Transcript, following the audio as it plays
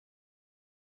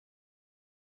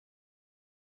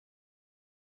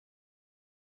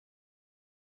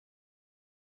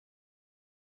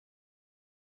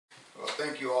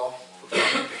thank you all for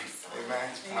coming. Amen.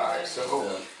 All right,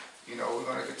 so, you know, we're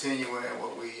going to continue in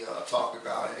what we talked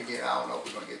about. And again, I don't know if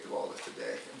we're going to get through all this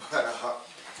today. But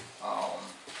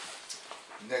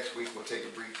next week we'll take a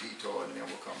brief detour and then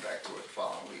we'll come back to it the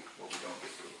following week, what we don't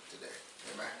get through today.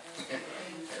 Amen.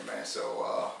 Amen. So,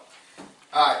 all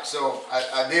right, so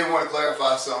I did want to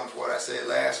clarify something for what I said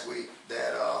last week,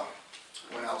 that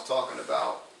when I was talking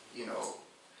about, you know,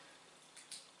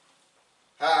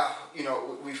 how, you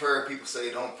know, we've heard people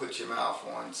say don't put your mouth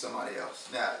on somebody else.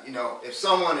 Now, you know, if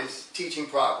someone is teaching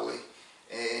properly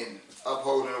and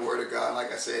upholding the word of God,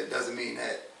 like I said, it doesn't mean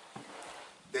that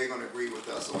they're going to agree with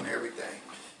us on everything,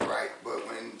 right? But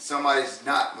when somebody's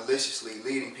not maliciously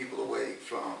leading people away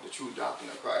from the true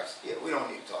doctrine of Christ, yeah, we don't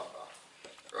need to talk about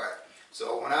it, right?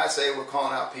 So when I say we're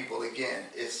calling out people, again,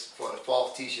 it's for the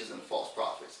false teachers and the false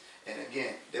prophets. And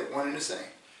again, they're one and the same.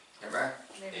 Amen?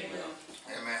 Amen.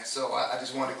 Amen. So I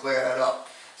just wanted to clear that up.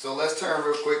 So let's turn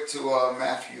real quick to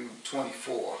Matthew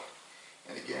 24.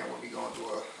 And again, we'll be going through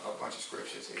a bunch of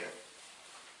scriptures here.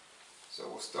 So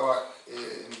we'll start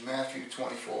in Matthew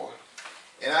 24.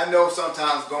 And I know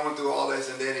sometimes going through all this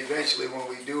and then eventually when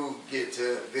we do get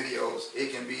to videos,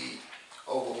 it can be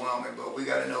overwhelming. But we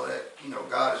got to know that, you know,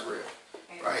 God is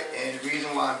real. Right? And the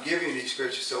reason why I'm giving you these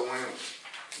scriptures, so when,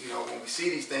 you know, when we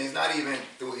see these things, not even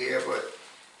through here, but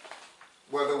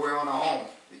whether we're on our own,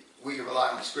 we can rely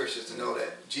on the scriptures to know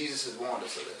that Jesus has warned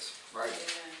us of this, right? Amen.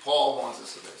 Paul warns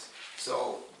us of this.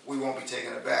 So we won't be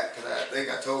taken aback, because I think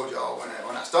I told y'all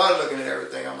when I started looking at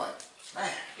everything, I'm like,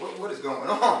 man, what is going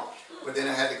on? But then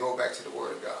I had to go back to the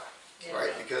Word of God,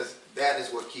 right? Because that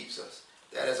is what keeps us.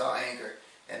 That is our anchor.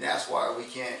 And that's why we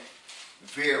can't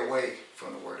veer away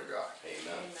from the Word of God.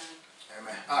 Amen.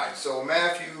 Amen. All right, so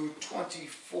Matthew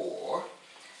 24,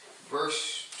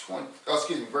 verse 3,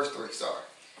 sorry.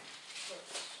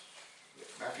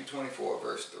 Matthew 24,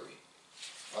 verse 3.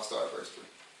 I'll start at verse 3.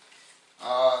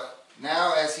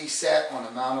 Now as he sat on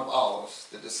the Mount of Olives,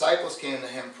 the disciples came to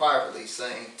him privately,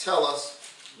 saying, tell us,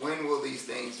 when will these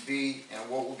things be, and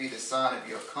what will be the sign of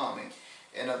your coming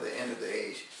and of the end of the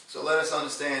age? So let us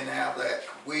understand now that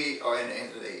we are in the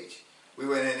end of the age. We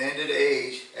were in the end of the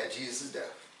age at Jesus'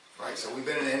 death. Right? So we've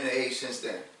been in the end of the age since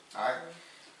then. All right?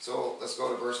 So let's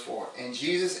go to verse 4. And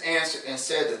Jesus answered and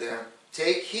said to them,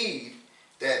 take heed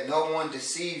that no one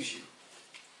deceives you.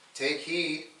 Take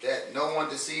heed that no one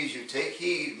deceives you. Take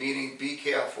heed, meaning be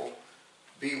careful,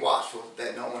 be watchful,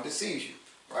 that no one deceives you.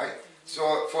 Right?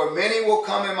 So for many will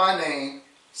come in my name,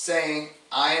 saying,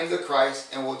 I am the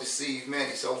Christ, and will deceive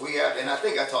many. So we have, and I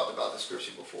think I talked about the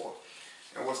scripture before.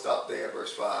 And we'll stop there at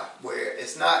verse 5, where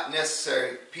it's not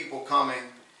necessarily people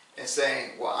coming and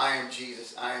saying, well, I am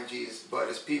Jesus, but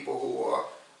it's people who are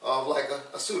of like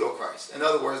a pseudo-Christ. In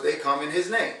other words, they come in his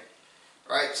name,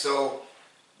 right? So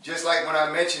just like when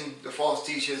I mentioned the false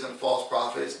teachers and false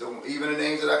prophets, even the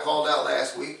names that I called out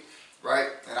last week, right?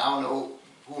 And I don't know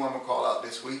who I'm going to call out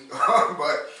this week,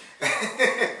 but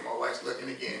my wife's looking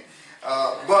again.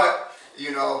 But,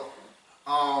 you know,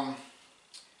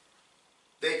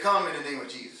 they come in the name of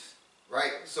Jesus,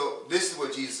 right? So this is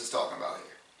what Jesus is talking about here.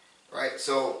 Right,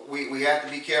 so we have to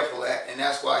be careful of that, and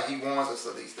that's why he warns us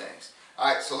of these things.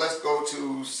 All right, so let's go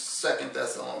to 2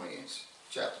 Thessalonians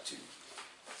chapter 2.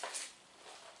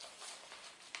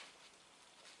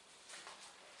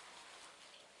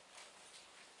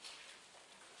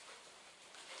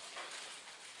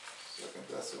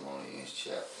 2 Thessalonians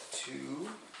chapter 2.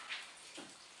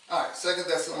 All right, 2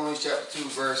 Thessalonians chapter 2,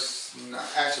 verse 9.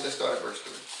 Actually, let's start at verse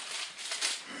 3.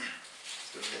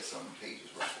 Still have some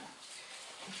pages right there.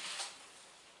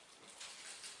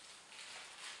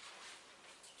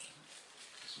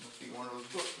 Must be one of those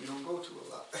books we don't go to a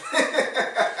lot.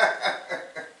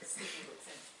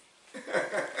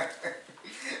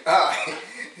 All right.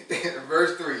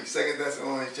 Verse 3, 2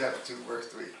 Thessalonians chapter 2, verse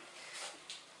 3.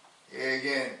 Here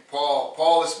again,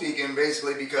 Paul is speaking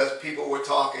basically because people were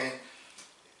talking,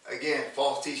 again,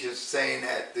 false teachers saying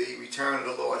that the return of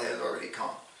the Lord has already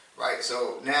come. Right?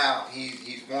 So now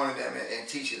he's warning them and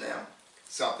teaching them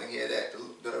something here, that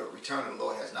the return of the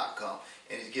Lord has not come.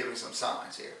 And he's giving some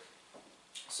signs here.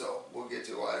 So we'll get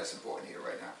to why that's important here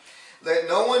right now. Let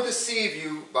no one deceive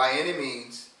you by any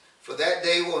means, for that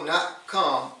day will not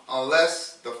come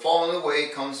unless the falling away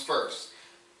comes first.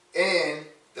 And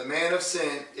the man of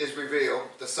sin is revealed,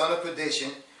 the son of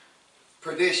perdition,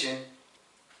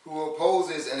 who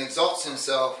opposes and exalts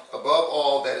himself above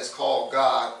all that is called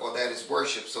God or that is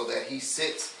worshipped, so that he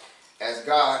sits as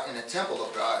God in the temple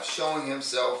of God, showing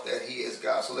himself that he is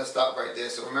God. So let's stop right there.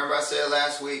 So remember I said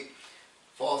last week,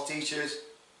 false teachers,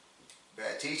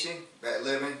 bad teaching, bad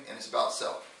living, and it's about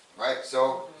self. Right?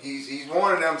 So he's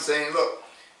warning them, saying, look,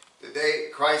 the day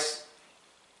Christ,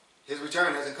 his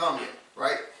return hasn't come yet,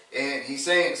 right? And he's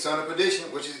saying son of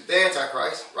perdition, which is the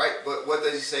Antichrist, right? But what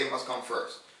does he say must come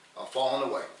first? A falling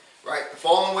away, right? The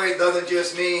falling away doesn't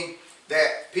just mean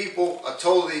that people are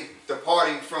totally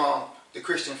departing from the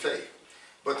Christian faith.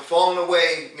 But the falling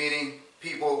away meaning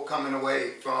people coming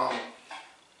away from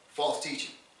false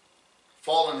teaching,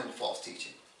 falling into false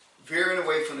teaching, veering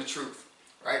away from the truth,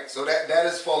 right? So that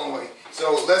is falling away.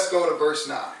 So let's go to verse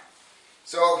 9.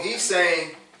 So he's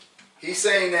saying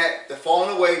that the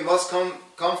falling away must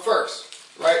come first,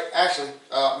 right? Actually,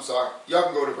 I'm sorry. Y'all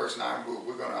can go to verse 9. I'm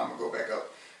gonna go back up.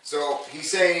 So he's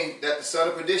saying that the son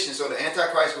of perdition, so the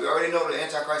Antichrist, we already know the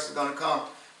Antichrist is going to come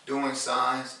doing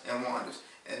signs and wonders.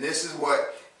 And this is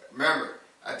what, remember,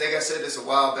 I think I said this a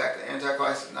while back, the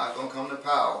Antichrist is not going to come to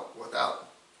power without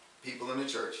people in the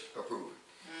church approving.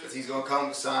 Because he's going to come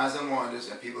with signs and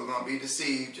wonders, and people are going to be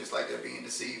deceived just like they're being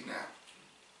deceived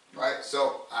now. Right?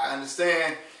 So I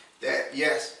understand that,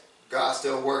 yes, God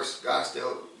still works, God's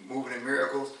still moving in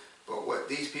miracles, but what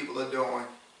these people are doing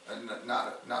are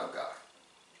not of God.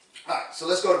 Alright, so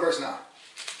let's go to verse 9.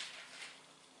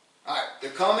 Alright, the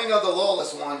coming of the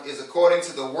lawless one is according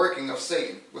to the working of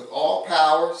Satan, with all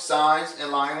power, signs,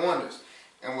 and lying wonders,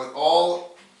 and with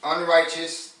all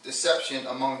unrighteous deception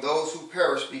among those who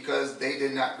perish, because they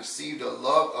did not receive the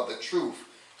love of the truth,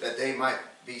 that they might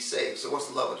be saved. So what's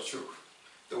the love of the truth?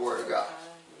 The Word of God.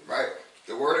 Right?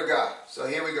 The Word of God. So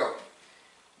here we go.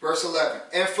 Verse 11.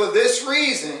 And for this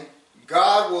reason,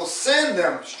 God will send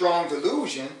them strong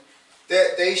delusion,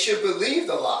 that they should believe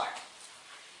the lie,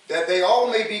 that they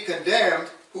all may be condemned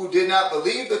who did not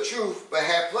believe the truth but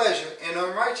had pleasure in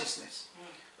unrighteousness.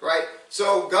 Right?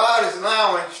 So God is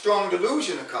allowing strong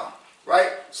delusion to come. Right?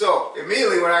 So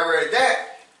immediately when I read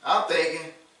that, I'm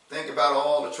think about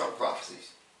all the Trump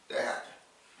prophecies that happened.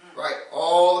 Right?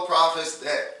 All the prophets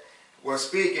that were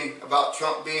speaking about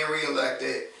Trump being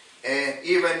reelected, and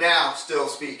even now still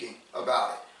speaking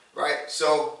about it. Right?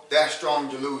 So that's strong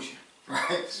delusion.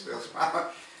 Right?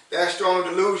 That's strong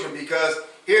delusion, because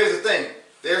here's the thing.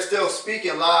 They're still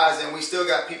speaking lies, and we still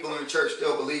got people in the church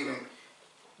still believing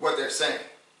what they're saying.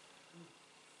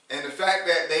 And the fact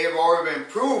that they have already been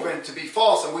proven to be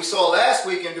false, and we saw last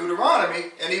week in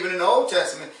Deuteronomy, and even in the Old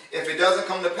Testament, if it doesn't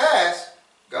come to pass,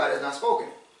 God has not spoken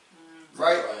it.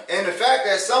 Right? And the fact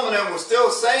that some of them were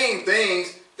still saying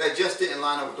things that just didn't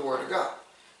line up with the Word of God.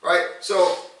 Right?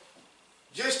 So,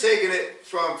 just taking it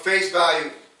from face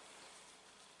value,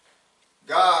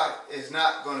 God is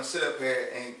not going to sit up here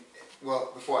and,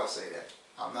 well, before I say that,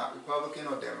 I'm not Republican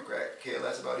or Democrat, care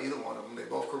less about either one of them. They're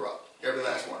both corrupt. Every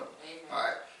last one of them. Amen. All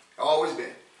right? Always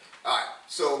been. All right.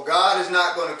 So God is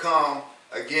not going to come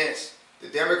against the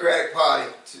Democratic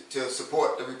Party to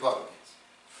support the Republicans.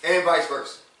 And vice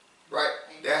versa. Right?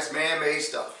 Amen. That's man-made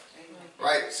stuff. Amen.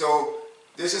 Right? So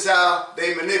this is how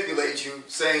they manipulate you,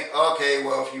 saying, okay,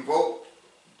 well, if you vote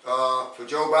for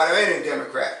Joe Biden or any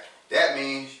Democrat, that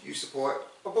means you support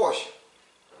abortion,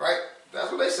 right? That's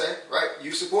what they say, right?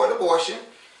 You support abortion,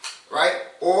 right?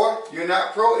 Or you're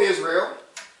not pro-Israel,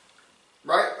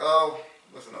 right?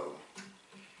 What's another one?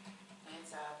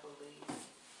 Anti-police.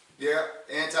 Yeah,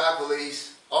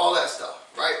 anti-police, all that stuff,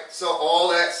 right? So all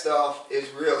that stuff is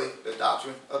really the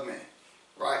doctrine of man,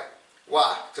 right?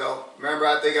 Why? So remember,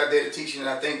 I think I did a teaching,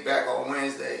 I think back on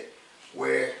Wednesday,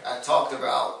 where I talked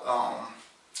about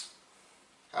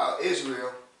how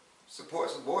Israel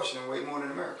supports abortion way more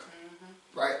than America,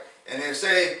 right? And they're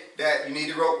saying that you need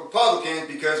to vote Republicans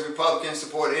because Republicans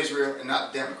support Israel and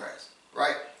not the Democrats,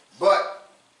 right? But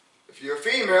if you're a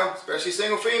female, especially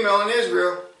single female in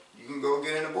Israel, you can go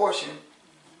get an abortion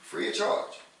free of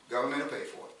charge. Government will pay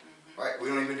for it, right? We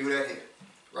don't even do that here,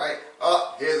 right?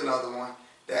 Here's another one,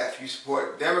 that if you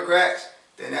support Democrats,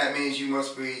 then that means you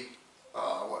must be,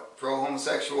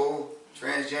 pro-homosexual,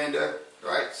 transgender,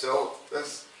 right? So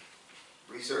let's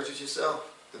research it yourself.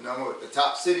 The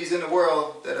top cities in the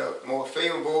world that are more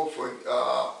favorable for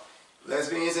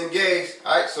lesbians and gays.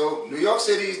 All right, so New York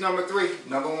City is number 3.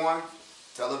 Number 1,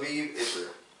 Tel Aviv,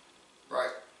 Israel.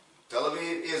 Right? Tel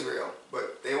Aviv, Israel.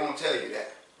 But they won't tell you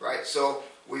that. Right? So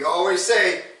we always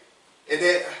say, and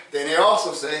then they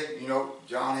also say,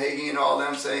 John Hagee and all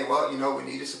them saying, well, we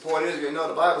need to support Israel. No,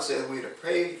 the Bible says we are to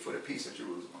pray for the peace of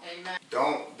Jerusalem. Amen.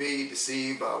 Don't be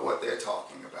deceived by what they're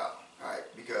talking about. All right?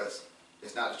 Because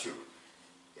it's not the truth.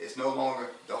 It's no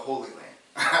longer the Holy Land.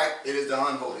 All right? It is the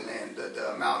unholy land.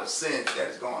 The amount of sin that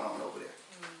is going on over there.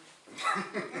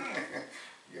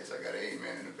 Yes, I got an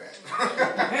amen in the back.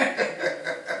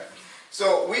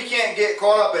 So we can't get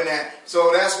caught up in that.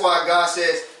 So that's why God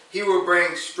says He will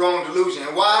bring strong delusion.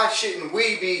 And why shouldn't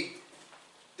we be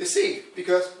deceived?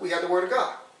 Because we have the Word of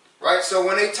God. Right? So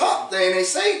when they talk, they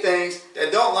say things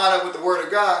that don't line up with the Word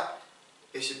of God,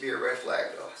 it should be a red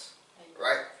flag to us.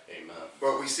 Right? Amen.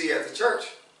 But we see as a church,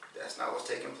 that's not what's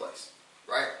taking place.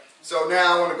 Right? So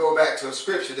now I want to go back to a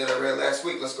scripture that I read last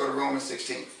week. Let's go to Romans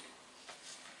 16.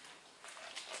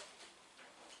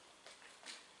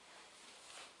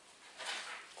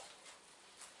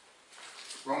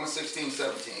 Romans 16,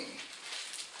 17.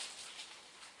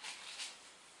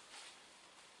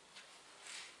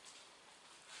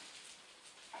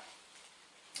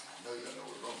 I know you don't know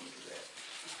where Romans is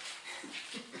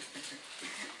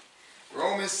at.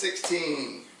 Romans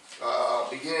 16,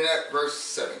 beginning at verse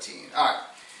 17. All right.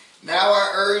 Now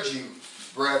I urge you,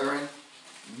 brethren,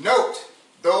 note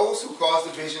those who cause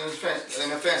division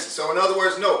and offenses. So in other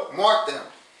words, note, mark them.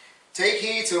 Take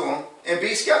heed to them and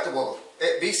be skeptical.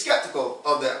 Be skeptical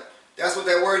of them. That's what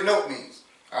that word note means.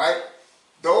 All right?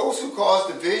 Those who cause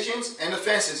divisions and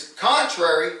offenses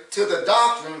contrary to the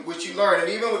doctrine which you learn. And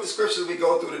even with the scriptures we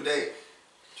go through today,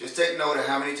 just take note of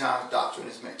how many times doctrine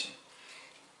is mentioned.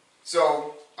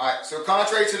 So, all right, so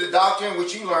contrary to the doctrine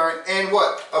which you learn, and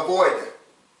what? Avoid them.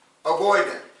 Avoid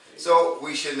them. So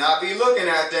we should not be looking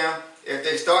at them if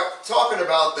they start talking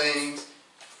about things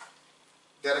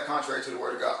that are contrary to the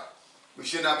Word of God. We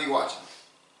should not be watching them.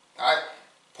 All right?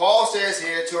 Paul says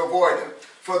here to avoid them.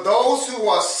 For those who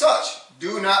are such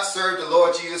do not serve the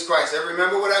Lord Jesus Christ. And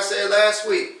remember what I said last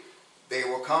week. They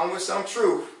will come with some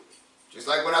truth. Just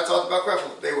like when I talked about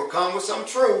Creflo. They will come with some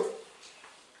truth.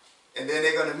 And then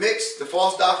they're going to mix the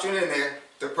false doctrine in there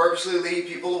to purposely lead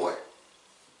people away.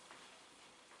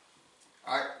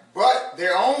 All right? But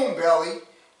their own belly,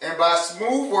 and by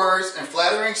smooth words and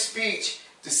flattering speech,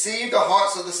 deceive the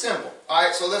hearts of the simple. All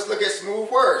right, so let's look at smooth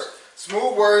words.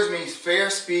 Smooth words means fair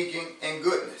speaking and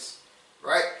goodness,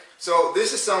 right? So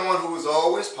this is someone who is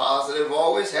always positive,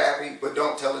 always happy, but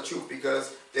don't tell the truth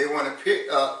because they want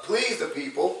to please the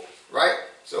people, right?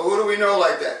 So who do we know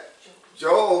like that?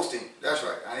 Joel Osteen. That's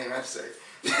right. I didn't even have to say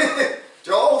it.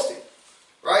 Joel Osteen,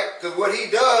 right? Because what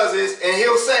he does is, and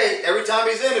he'll say every time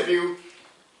he's interviewed,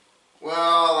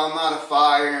 well, I'm not a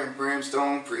fire and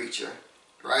brimstone preacher,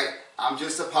 right? I'm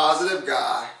just a positive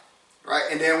guy, right?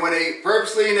 And then when they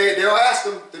purposely, they'll ask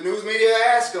him, the news media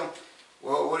ask him,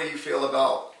 well, what do you feel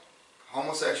about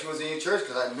homosexuals in your church?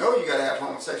 Because I know you got to have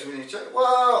homosexuals in your church.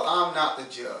 Well, I'm not the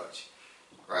judge,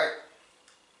 right?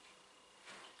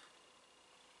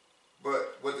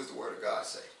 But what does the Word of God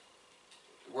say?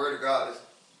 The Word of God is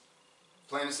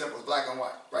plain and simple, it's black and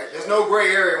white, right? There's no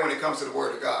gray area when it comes to the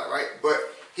Word of God, right? But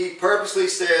he purposely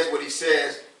says what he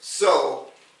says so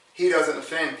he doesn't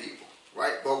offend people,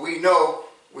 right? But we know,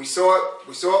 we saw it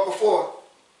before.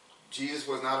 Jesus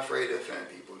was not afraid to offend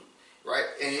people, right?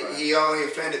 And he only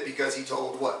offended because he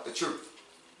told what? The truth,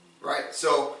 right?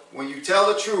 So when you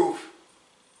tell the truth,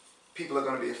 people are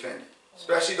going to be offended,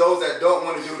 especially those that don't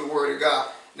want to do the Word of God.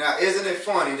 Now, isn't it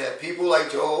funny that people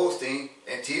like Joel Osteen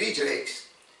and T.D. Jakes,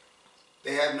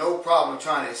 they have no problem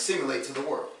trying to assimilate to the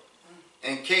world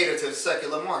and cater to the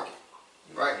secular market,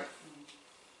 right?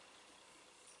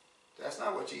 That's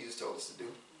not what Jesus told us to do,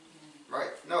 right?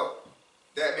 No,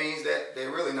 that means that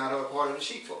they're really not a part of the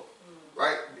sheepfold,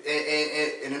 right?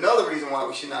 And another reason why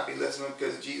we should not be listening,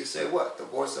 because Jesus said what? The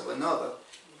voice of another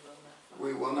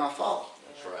we will not follow.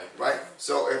 That's right. Right?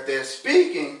 So if they're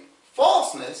speaking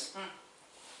falseness,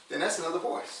 then that's another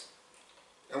voice.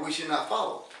 And we should not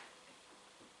follow.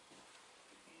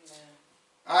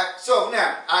 Alright, so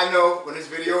now, I know when this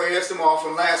video airs tomorrow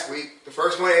from last week, the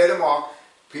first one aired tomorrow,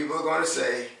 people are going to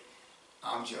say,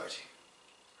 I'm judging.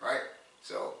 Right?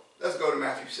 So, let's go to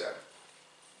Matthew 7.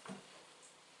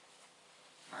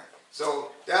 Alright,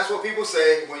 so that's what people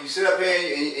say when you sit up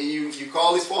here and you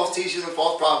call these false teachers and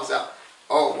false prophets out.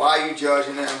 Oh, why are you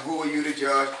judging them? Who are you to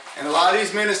judge? And a lot of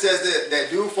these ministers that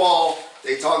do fall,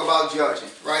 they talk about judging,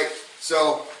 right?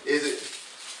 So, is it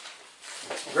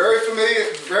very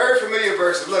familiar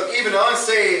verses. Look, even the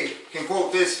unsaved can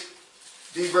quote these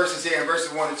verses here in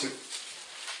verses 1 and 2.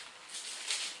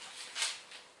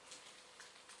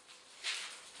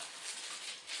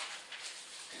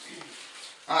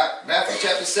 Alright, Matthew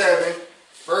chapter 7,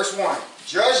 verse 1.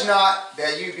 Judge not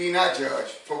that you be not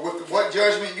judged, for with what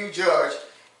judgment you judge,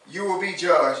 you will be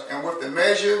judged, and with the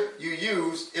measure you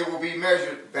use, it will be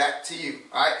measured back to you.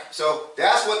 Alright, so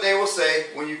that's what they will say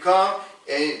when you come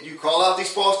and you call out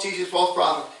these false teachers, false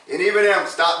prophets, and even them,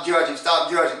 stop judging, stop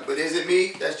judging. But is it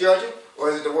me that's judging, or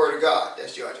is it the Word of God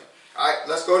that's judging? Alright,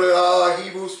 let's go to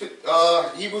Hebrews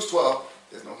 12.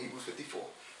 There's no Hebrews 54.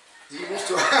 Hebrews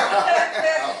 12.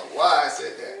 I don't know why I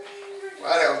said that.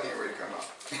 Why that was getting ready to come out.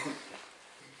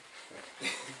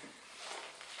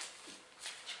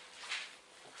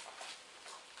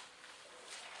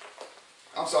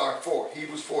 4.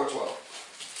 Hebrews 4:12.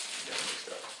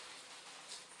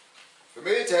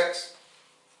 Familiar text.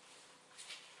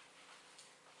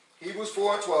 Hebrews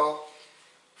 4:12.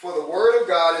 For the word of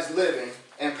God is living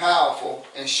and powerful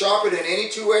and sharper than any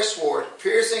two-edged sword,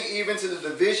 piercing even to the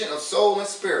division of soul and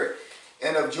spirit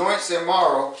and of joints and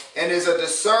marrow, and is a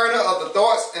discerner of the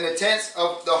thoughts and intents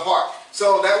of the heart.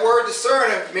 So that word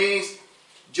discerner means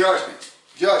judgment.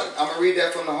 Judgment. I'm going to read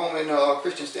that from the Holman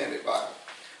Christian Standard Bible.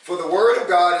 For the word of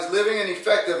God is living and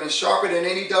effective and sharper than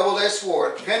any double-edged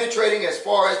sword, penetrating as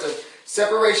far as the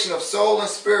separation of soul and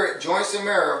spirit, joints and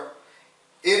marrow.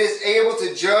 It is able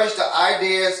to judge the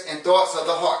ideas and thoughts of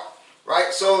the heart.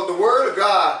 Right? So the word of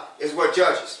God is what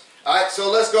judges. Alright, so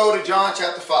let's go to John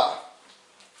chapter 5.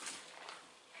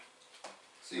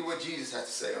 See what Jesus has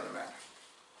to say on the matter.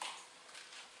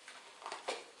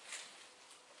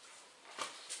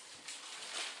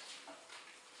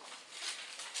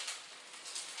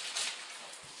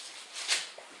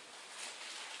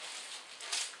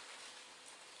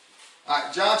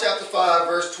 Alright, John chapter 5,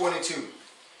 verse 22.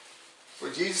 For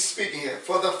Jesus is speaking here.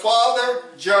 For the Father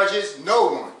judges no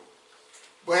one,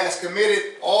 but has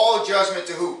committed all judgment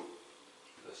to who?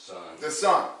 The Son. The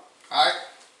Son. Alright?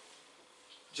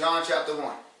 John chapter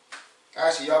 1.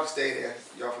 Actually, y'all can stay there.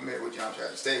 Y'all familiar with John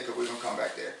chapter. Stay because we're going to come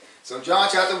back there. So John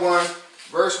chapter 1,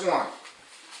 verse 1.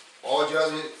 All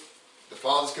judgment, the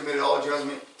Father's committed all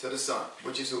judgment to the Son,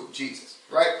 which is who? Jesus.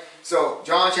 Right? So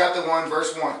John chapter 1,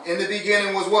 verse 1. In the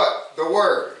beginning was what? The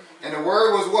Word. And the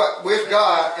Word was what? With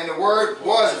God. And the Word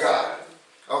was God.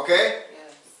 Okay?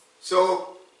 Yes.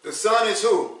 So the Son is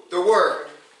who? The Word.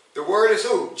 The Word is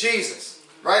who? Jesus.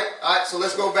 Right? Alright, so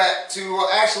let's go back to,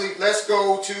 let's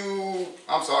go to,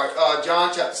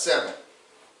 John chapter 7.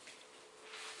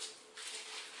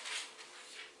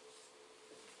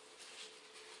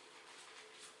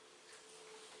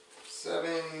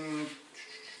 Seven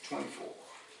 24.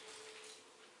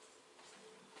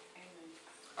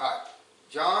 Alright,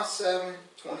 John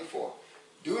 7:24.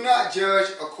 Do not judge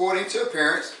according to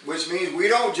appearance, which means we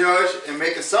don't judge and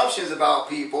make assumptions about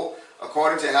people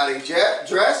according to how they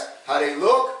dress, how they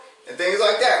look, and things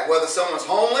like that. Whether someone's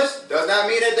homeless does not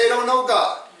mean that they don't know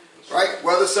God. Right?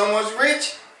 Whether someone's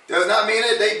rich does not mean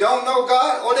that they don't know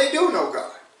God or they do know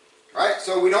God. Right?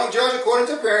 So we don't judge according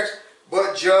to appearance,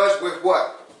 but judge with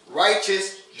what?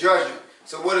 Righteous judgment.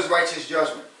 So what is righteous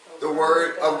judgment? The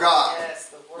Word of God. Yes,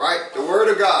 the Word right? of God. The Word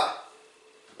of God.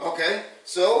 Okay,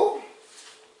 so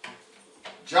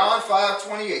John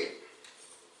 5:28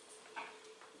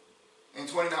 and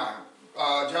 29.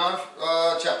 John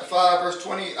chapter 5, verse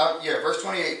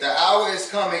 28. The hour is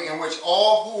coming in which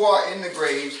all who are in the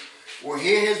graves will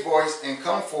hear his voice and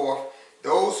come forth,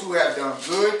 those who have done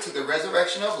good to the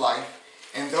resurrection of life,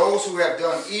 and those who have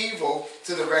done evil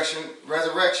to the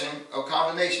resurrection of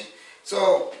condemnation.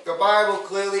 So the Bible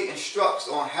clearly instructs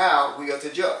on how we are to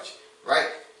judge, right?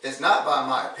 It's not by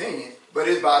my opinion, but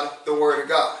it's by the Word of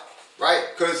God, right?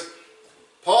 Because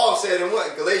Paul said in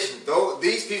what? Galatians, though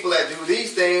these people that do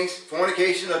these things,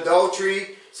 fornication,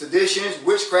 adultery, seditions,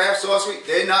 witchcraft, sorcery,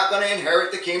 they're not going to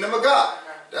inherit the kingdom of God.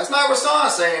 That's not Rasan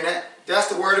saying that. That's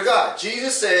the Word of God.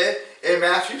 Jesus said in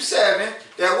Matthew 7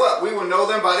 that what? We will know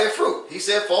them by their fruit. He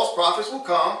said false prophets will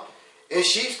come in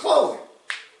sheep's clothing,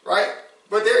 right?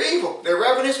 But they're evil. They're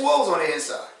ravenous wolves on the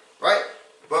inside, right?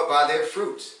 But by their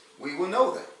fruits, we will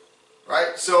know them,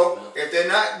 right? So if they're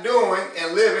not doing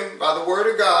and living by the Word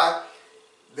of God,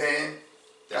 then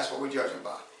that's what we're judging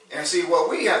by. And see, what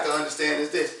we have to understand is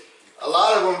this. A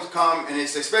lot of them come, and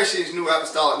it's especially this New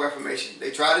Apostolic Reformation.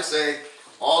 They try to say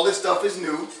all this stuff is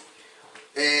new,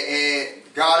 and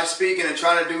God is speaking and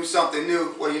trying to do something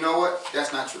new. Well, you know what?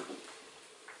 That's not true.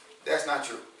 That's not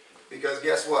true. Because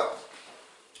guess what?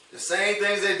 The same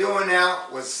things they're doing now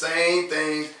was the same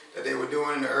things that they were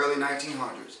doing in the early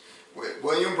 1900s. With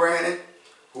William Branham,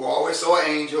 who always saw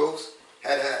angels,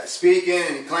 had a speaking,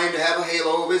 and he claimed to have a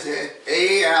halo over his head.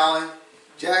 A. Allen,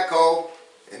 Jack Cole,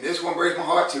 and this one breaks my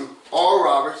heart too, Oral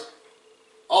Roberts,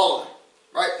 all of them,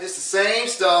 right? It's the same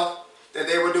stuff that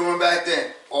they were doing back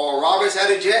then. Oral Roberts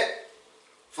had a jet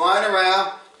flying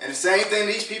around, and the same thing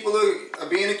these people are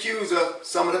being accused of,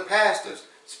 some of the pastors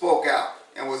spoke out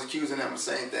and was accusing them of the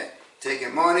same thing.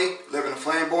 Taking money, living a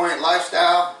flamboyant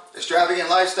lifestyle, extravagant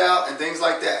lifestyle, and things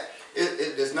like that.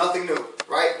 There's nothing new,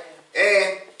 right?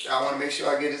 And I want to make sure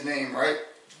I get his name right.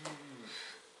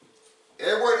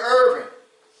 Edward Irvin,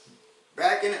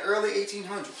 back in the early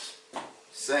 1800s,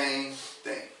 same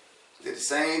thing. Did the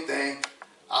same thing,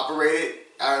 operated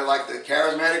out of like the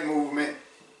charismatic movement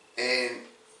and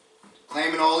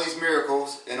claiming all these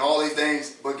miracles and all these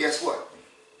things. But guess what?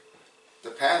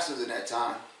 The pastors in that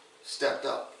time stepped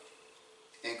up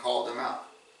and called them out.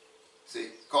 See,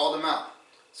 called them out.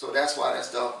 So that's why that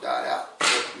stuff died out.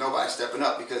 Nobody's stepping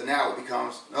up, because now it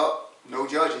becomes, oh, no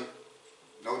judging.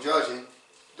 No judging.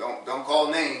 Don't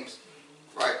call names.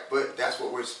 Right? But that's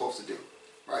what we're supposed to do.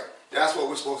 Right? That's what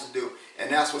we're supposed to do. And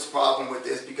that's what's the problem with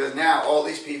this, because now all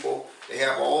these people, they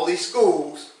have all these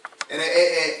schools. And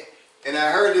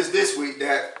I heard this week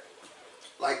that,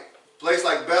 like, place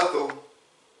like Bethel,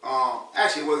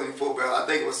 actually it wasn't even full Bethel. I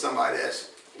think it was somebody that's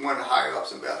one of the higher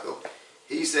ups in Bethel.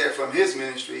 He said from his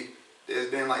ministry,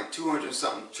 there's been like 200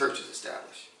 something churches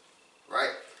established.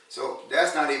 Right? So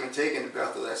that's not even taking the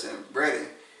Bethel that's in Redding.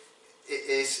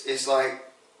 It's like,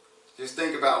 just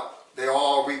think about, they're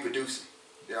all reproducing.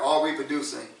 They're all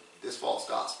reproducing this false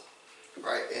gospel.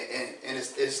 Right? And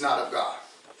it's not of God.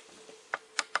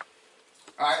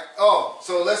 Alright,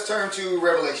 so let's turn to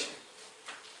Revelation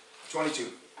 22.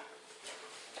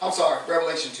 I'm sorry,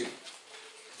 Revelation 2.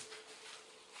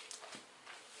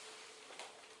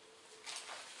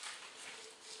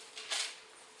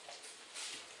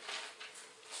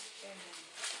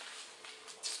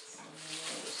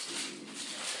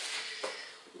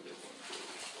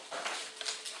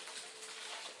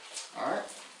 Alright,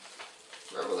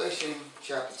 Revelation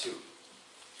chapter 2.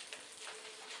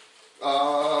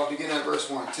 Beginning at verse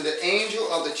 1. To the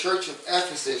angel of the church of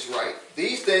Ephesus write,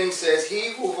 these things says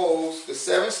he who holds the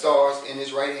 7 stars in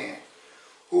his right hand,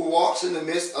 who walks in the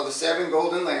midst of the 7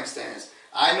 golden lampstands.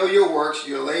 I know your works,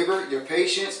 your labor, your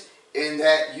patience, in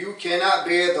that you cannot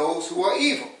bear those who are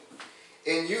evil.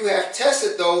 And you have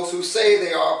tested those who say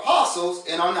they are apostles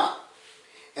and are not,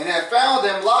 and have found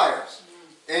them liars.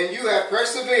 And you have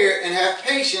persevered and have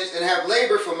patience and have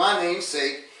labored for my name's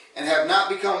sake, and have not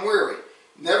become weary.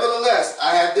 Nevertheless,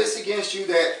 I have this against you,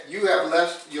 that you have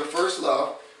left your first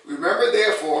love. Remember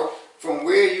therefore from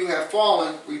where you have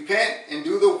fallen, repent and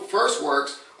do the first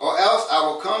works, or else I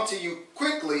will come to you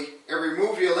quickly and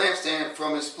remove your lampstand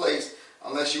from its place,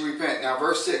 unless you repent. Now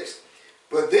verse 6.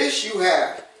 But this you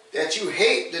have, that you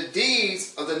hate the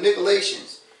deeds of the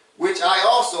Nicolaitans, which I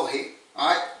also hate.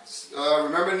 Alright,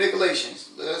 remember Nicolaitans.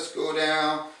 Let's go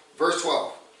down, verse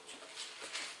 12.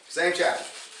 Same chapter.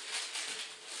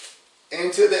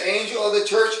 And to the angel of the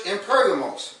church in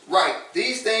Pergamos write,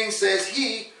 these things says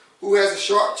he who has a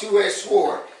sharp two-edged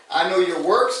sword. I know your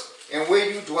works, and where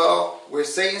you dwell, where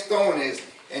Satan's throne is,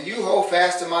 and you hold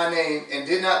fast to my name, and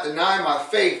did not deny my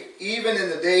faith, even in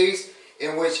the days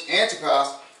in which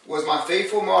Antipas was my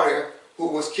faithful martyr, who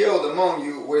was killed among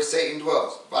you, where Satan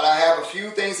dwells. But I have a few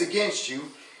things against you,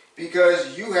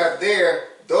 because you have there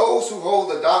those who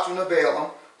hold the doctrine of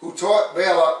Balaam, who taught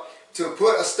Balak to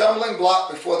put a stumbling block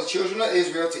before the children of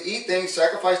Israel, to eat things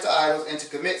sacrificed to idols, and to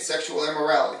commit sexual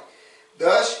immorality.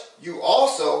 Thus you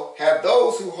also have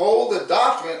those who hold the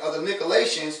doctrine of the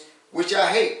Nicolaitans, which I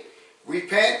hate.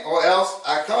 Repent, or else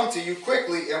I come to you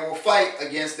quickly and will fight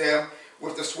against them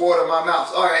with the sword of my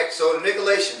mouth. Alright, so the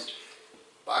Nicolaitans,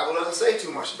 the Bible doesn't say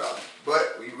too much about them,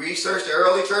 but we researched the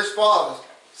early church fathers.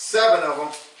 7 of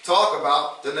them talk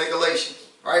about the Nicolaitans.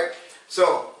 Right?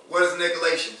 So, what is the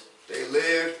Nicolaitans? They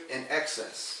lived in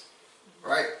excess,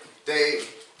 right? They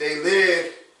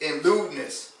lived in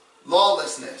lewdness,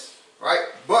 lawlessness,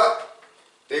 right? But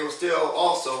they were still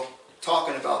also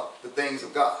talking about the things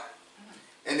of God.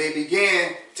 And they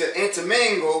began to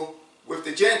intermingle with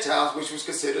the Gentiles, which was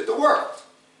considered the world,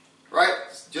 right?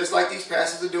 Just like these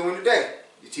pastors are doing today.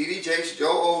 Your T.D. Jakes,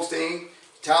 Joel Osteen,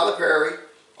 Tyler Perry,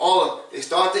 all of them. They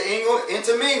start to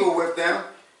intermingle with them.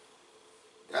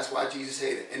 That's why Jesus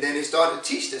hated it. And then they started to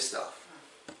teach this stuff.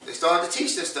 They started to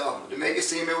teach this stuff to make it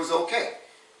seem it was okay.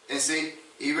 And see,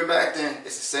 even back then,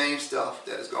 it's the same stuff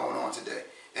that is going on today.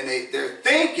 And they're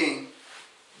thinking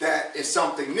that it's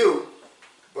something new,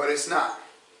 but it's not.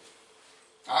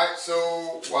 Alright,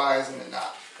 so why isn't it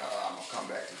not? I'm going to come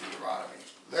back to Deuteronomy.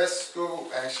 Let's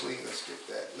go, actually, let's get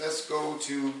that. Let's go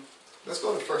to 1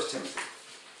 Timothy.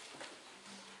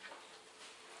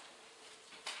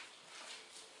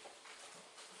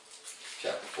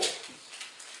 Chapter 4.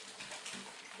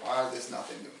 Why is this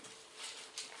nothing new?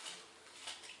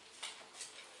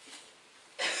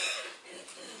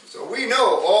 So we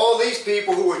know all these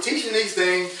people who were teaching these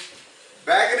things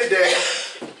back in the day,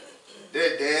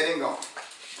 they're dead and gone.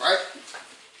 Right?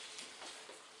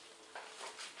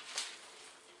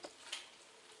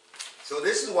 So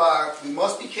this is why we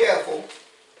must be careful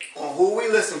on who we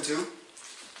listen to,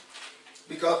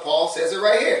 because Paul says it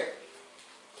right here.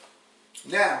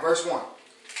 Now, verse 1.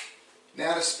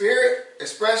 Now the Spirit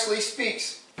expressly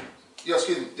speaks,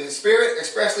 the Spirit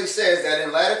expressly says that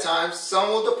in latter times some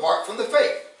will depart from the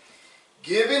faith,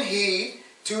 giving heed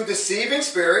to deceiving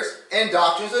spirits and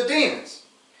doctrines of demons,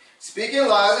 speaking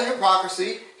lies and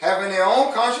hypocrisy, having their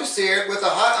own conscience seared with a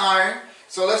hot iron.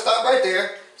 So let's stop right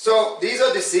there. So these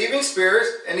are deceiving spirits,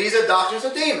 and these are doctrines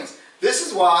of demons. This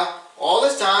is why all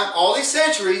this time, all these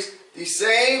centuries, these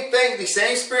same things, these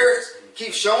same spirits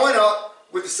keep showing up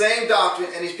with the same doctrine,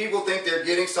 and these people think they're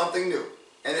getting something new.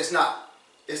 And it's not.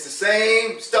 It's the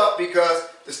same stuff because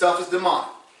the stuff is demonic.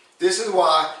 This is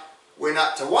why we're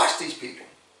not to watch these people,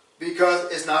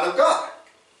 because it's not of God.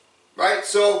 Right?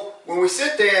 So when we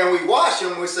sit there and we watch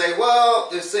them, we say, well,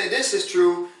 they say this is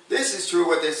true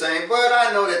what they're saying, but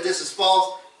I know that this is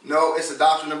false. No, it's a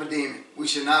doctrine of a demon. We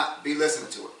should not be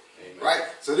listening to it. Amen. Right?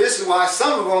 So this is why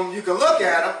some of them, you can look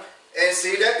at them and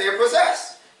see that they're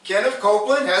possessed. Kenneth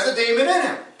Copeland has a demon in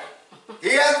him. He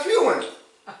has a few in him.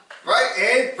 Right?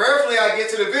 And prayerfully I get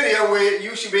to the video where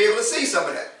you should be able to see some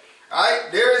of that.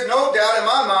 Alright? There is no doubt in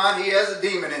my mind he has a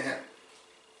demon in him.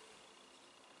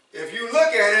 If you look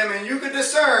at him and you can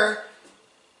discern,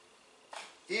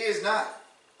 he is not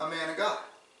a man of God.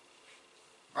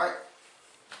 Right?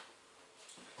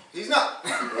 He's not.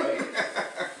 Right.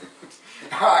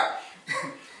 Alright.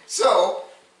 So,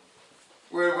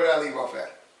 where would I leave off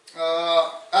at?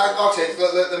 Okay,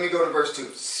 let me go to verse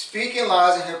 2. Speaking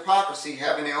lies and hypocrisy,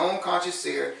 having their own conscience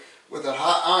seared with a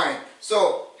hot iron.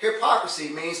 So, hypocrisy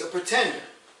means a pretender,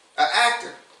 an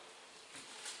actor.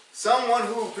 Someone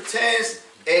who pretends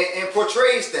and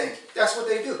portrays things. That's what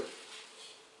they do.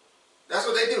 That's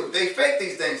what they do. They fake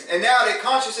these things. And now their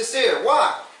conscience is seared.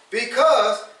 Why?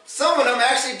 Because some of them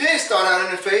actually did start out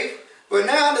in the faith, but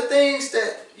now the things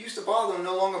that used to bother them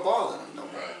no longer bother them no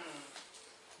more. Right.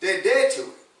 They're dead to it.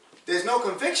 There's no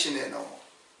conviction there no more.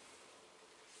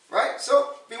 Right?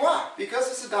 So, why? Because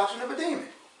it's a doctrine of a demon.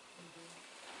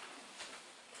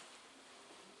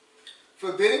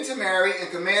 Forbidding to marry and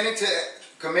commanding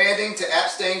to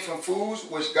abstain from foods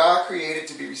which God created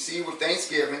to be received with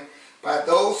thanksgiving by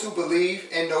those who believe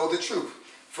and know the truth.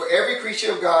 For every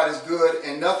creature of God is good,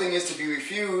 and nothing is to be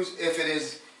refused if it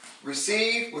is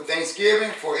received with thanksgiving,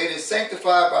 for it is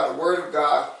sanctified by the word of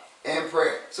God and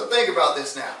prayer. So think about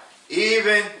this now.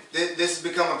 Even this has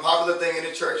become a popular thing in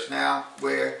the church now,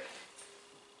 where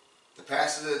the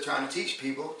pastors are trying to teach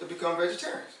people to become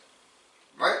vegetarians.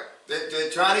 Right? They're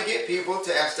trying to get people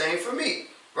to abstain from meat.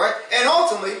 Right? And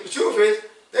ultimately, the truth is,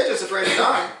 they're just afraid of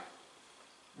dying.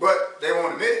 But they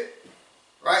won't admit it.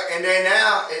 Right? And then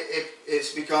now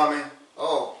it's becoming,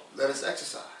 oh, let us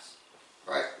exercise.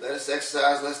 Right? Let us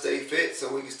exercise, let's stay fit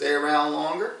so we can stay around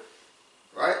longer.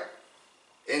 Right?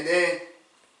 And then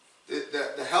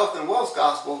the health and wealth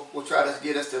gospel will try to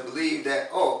get us to believe that,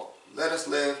 oh, let us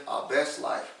live our best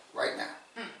life right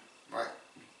now. Right?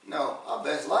 No, our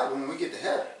best life when we get to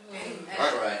heaven.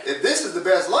 Right? If this is the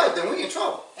best life, then we in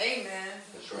trouble. Amen.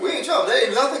 That's right. We in trouble. There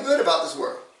ain't nothing good about this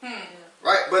world.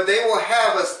 Right? But they will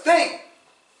have us think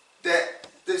that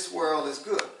this world is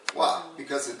good. Why?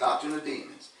 Because the doctrine of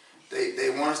demons. They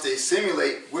want us to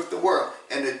assimilate with the world.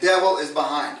 And the devil is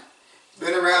behind it. He's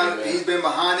been around it. He's been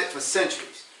behind it for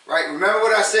centuries. Right? Remember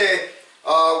what I said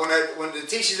when the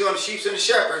teachings on the sheep and the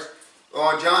shepherds,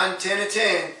 on John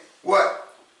 10:10, what?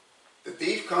 The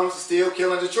thief comes to steal,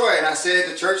 kill, and destroy. And I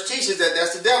said the church teaches that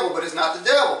that's the devil, but it's not the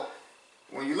devil.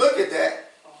 When you look at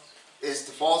that, it's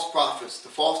the false prophets, the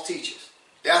false teachers.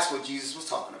 That's what Jesus was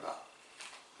talking about.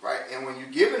 Right? And when you're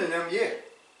giving to them, yeah,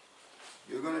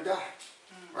 you're going to die.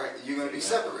 Right? You're going to be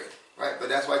separated. Right? But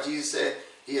that's why Jesus said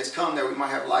he has come that we might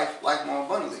have life more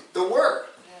abundantly. The Word.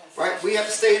 Right? We have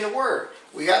to stay in the Word.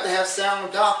 We have to have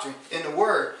sound doctrine in the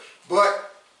Word.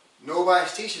 But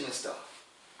nobody's teaching this stuff.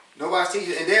 Nobody's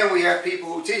teaching. And then we have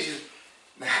people who teach it.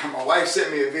 Now, my wife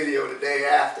sent me a video the day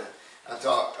after I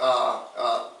talked,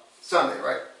 Sunday,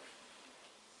 right?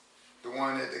 The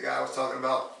one that the guy was talking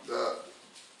about, the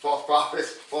false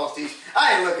prophets, false teachers.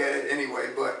 I didn't look at it anyway,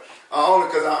 but only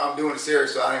because I'm doing a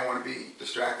series, so I didn't want to be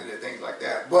distracted and things like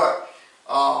that. But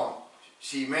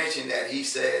she mentioned that he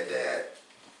said that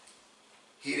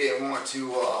he didn't want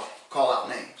to call out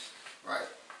names, right?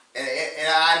 And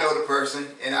I know the person,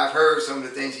 and I've heard some of the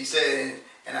things he said,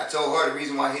 and I told her the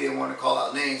reason why he didn't want to call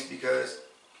out names because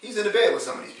he's in the bed with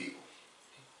some of these people.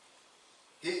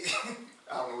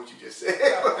 I don't know what you just said,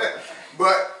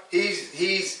 but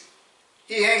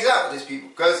he hangs out with these people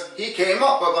because he came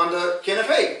up under Kenneth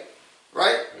Hagin,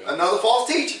 right? Yeah. Another false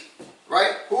teacher,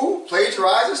 right? Who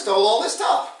plagiarized and stole all this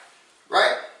stuff,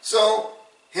 right? So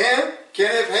him,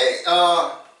 Kenneth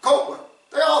Copeland,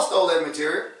 they all stole that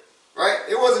material. Right?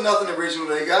 It wasn't nothing original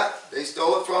they got. They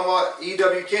stole it from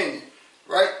E.W. Kenyon.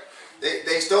 Right?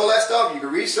 They stole that stuff. You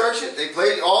can research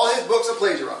it. All his books are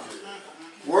plagiarized.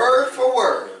 Word for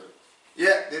word.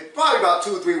 Yeah, probably about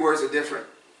 2 or 3 words are different.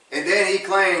 And then he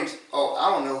claims, oh, I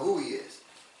don't know who he is.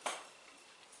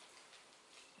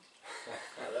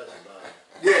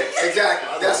 Exactly.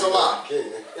 That's a lie.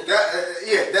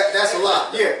 That's a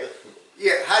lie.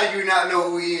 Yeah. How do you not know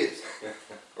who he is?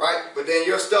 Right? But then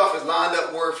your stuff is lined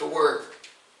up word for word.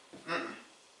 I'm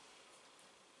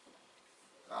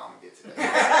gonna get to that.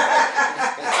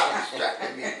 Stop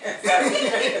distracting me.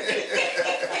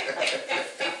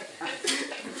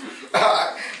 All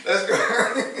right, let's go.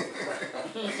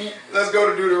 Let's go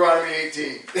to Deuteronomy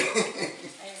 18.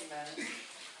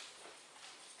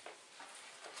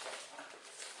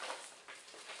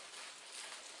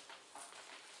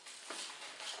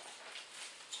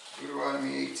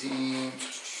 Deuteronomy 18,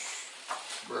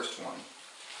 verse 20.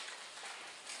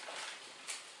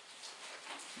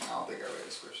 I don't think I read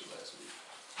the scripture last week.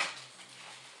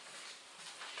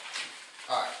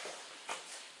 All right.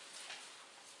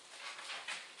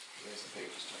 There's some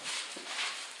pages turned.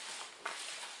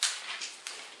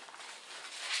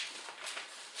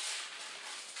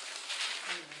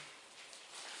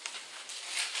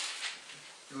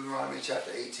 Deuteronomy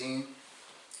chapter 18,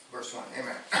 verse 20.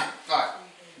 Amen. All right.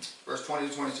 Verse 20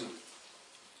 to 22.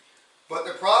 But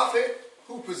the prophet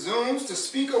who presumes to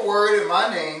speak a word in my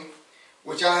name,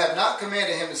 which I have not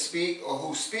commanded him to speak, or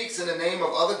who speaks in the name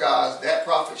of other gods, that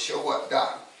prophet shall what?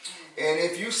 Die. And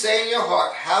if you say in your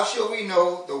heart, how shall we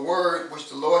know the word which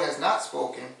the Lord has not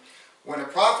spoken? When a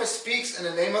prophet speaks in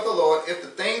the name of the Lord, if the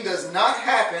thing does not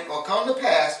happen or come to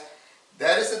pass,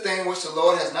 that is the thing which the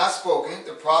Lord has not spoken.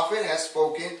 The prophet has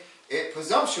spoken it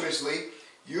presumptuously.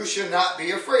 You should not be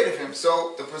afraid of him.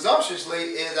 So the presumptuously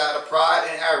is out of pride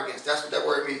and arrogance. That's what that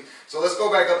word means. So let's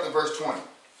go back up to verse 20.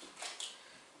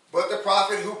 But the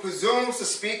prophet who presumes to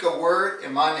speak a word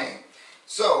in my name.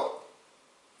 So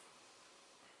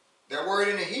that word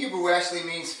in the Hebrew actually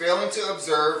means failing to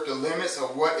observe the limits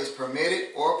of what is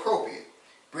permitted or appropriate.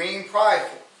 Being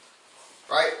prideful,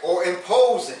 right? Or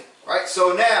imposing, right?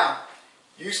 So now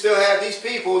you still have these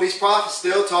people, these prophets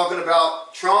still talking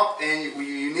about Trump, and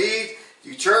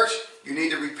you church, you need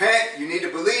to repent, you need to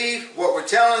believe what we're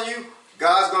telling you.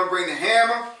 God's going to bring the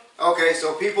hammer. Okay,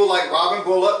 so people like Robin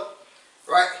Bullock,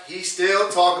 right? He's still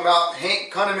talking about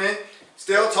Hank Kunneman,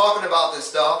 still talking about this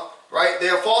stuff, right?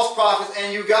 They're false prophets,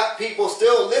 and you got people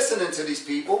still listening to these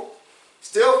people,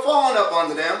 still falling up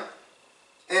under them,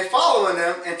 and following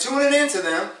them, and tuning into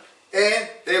them, and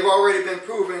they've already been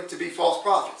proven to be false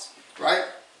prophets, right?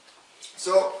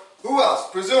 So, who else?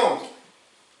 Presumed.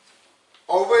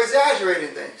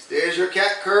 Over-exaggerating things. There's your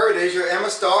Kat Kerr, there's your Emma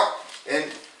Stark, and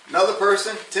another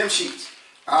person, Tim Sheets.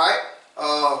 Alright?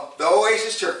 The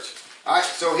Oasis Church. Alright?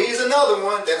 So he's another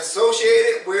one that's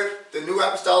associated with the New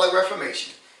Apostolic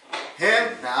Reformation.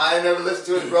 Him, now I never listened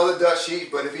to his brother Dutch Sheets,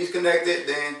 but if he's connected,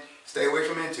 then stay away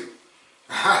from him too.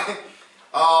 Alright?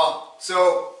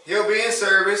 So he'll be in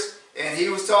service, and he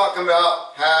was talking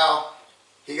about how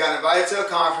he got invited to a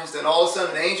conference, then all of a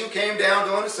sudden an angel came down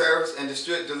during the service and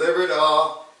delivered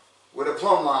with a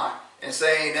plumb line and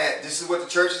saying that this is what the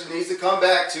church needs to come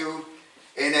back to,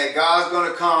 and that God's going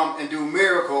to come and do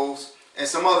miracles and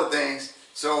some other things.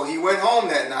 So he went home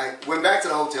that night, went back to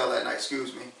the hotel that night,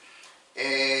 excuse me,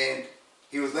 and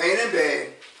he was laying in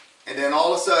bed, and then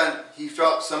all of a sudden he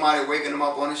felt somebody waking him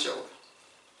up on his shoulder,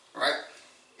 right?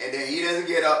 And then he doesn't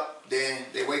get up, then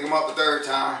they wake him up the third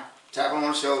time, tap him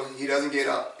on the shoulder, he doesn't get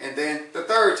up. And then the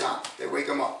third time, they wake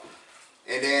him up.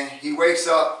 And then he wakes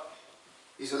up,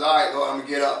 he says, all right, Lord, I'm going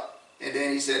to get up. And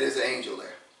then he said, there's an angel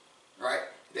there, right?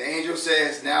 The angel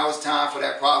says, now it's time for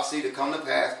that prophecy to come to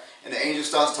pass. And the angel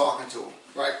starts talking to him,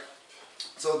 right?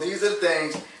 So these are the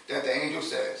things that the angel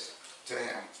says to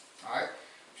him, all right?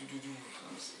 Let me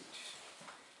see.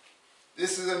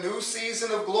 This is a new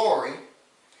season of glory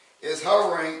is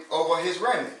hovering over his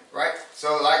remnant, right?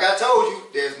 So like I told you,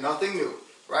 there's nothing new,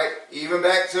 right? Even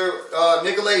back to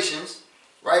Nicolaitans,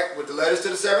 right? With the letters to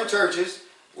the 7 churches,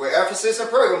 where Ephesus and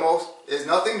Pergamos, there's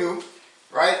nothing new,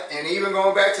 right? And even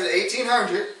going back to the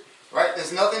 1800, right?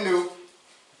 There's nothing new.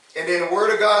 And then the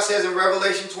Word of God says in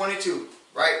Revelation 22,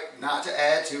 right? Not to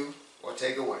add to or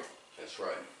take away. That's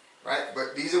right. Right?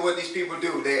 But these are what these people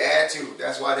do. They add to.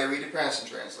 That's why they read the Passion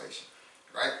Translation,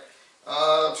 right?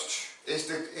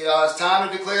 It's time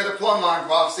to declare the plumb line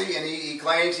prophecy, and he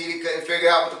claims he couldn't figure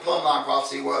out what the plumb line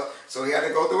prophecy was, so he had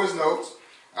to go through his notes.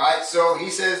 Alright, so he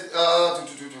says,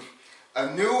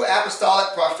 a new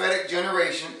apostolic prophetic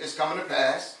generation is coming to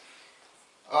pass.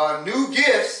 New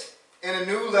gifts and a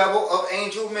new level of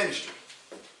angel ministry.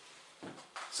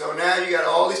 So now you got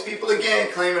all these people again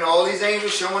claiming all these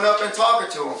angels showing up and talking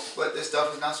to them, but this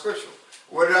stuff is not scriptural.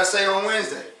 What did I say on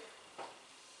Wednesday?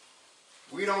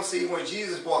 We don't see when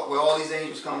Jesus walked where all these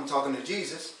angels come talking to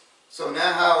Jesus. So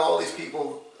now how are all these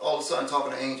people all of a sudden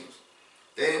talking to angels?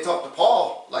 They didn't talk to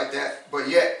Paul like that, but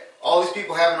yet All these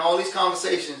people having all these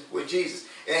conversations with Jesus.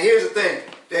 And here's the thing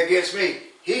that gets me.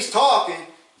 He's talking,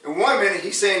 and 1 minute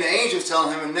he's saying the angel's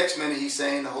telling him, and the next minute he's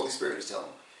saying the Holy Spirit is telling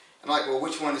him. I'm like, well,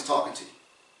 which one is talking to you?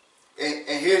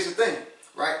 And here's the thing,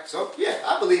 right? So, yeah,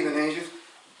 I believe in angels.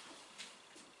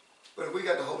 But if we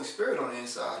got the Holy Spirit on the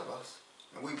inside of us,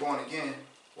 and we born again,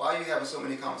 why are you having so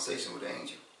many conversations with the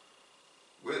angel?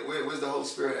 Where's the Holy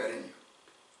Spirit at in you?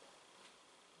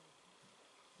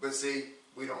 But see,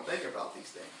 we don't think about these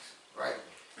things, right?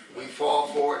 We fall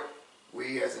for it.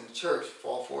 We, as in the church,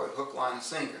 fall for it, hook, line, and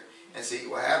sinker. And see,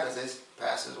 what happens is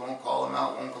pastors won't call them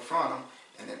out, won't confront them,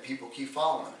 and then people keep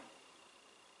following them.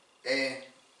 And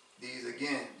these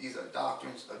are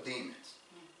doctrines of demons.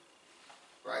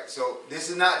 Right? So this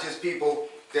is not just people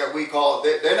that we call,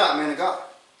 they're not men of God.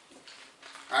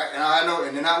 Right? And I know,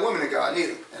 and they're not women of God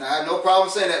neither. And I have no problem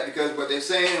saying that because what they're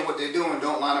saying and what they're doing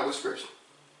don't line up with Scripture.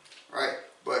 Right?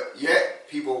 But yet,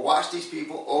 people watch these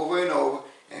people over and over,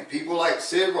 and people like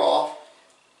Sid Roth,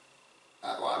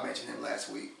 I mentioned him last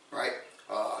week, right?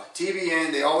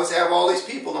 TBN, they always have all these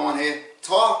people on here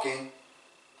talking,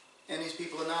 and these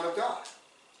people are not of God.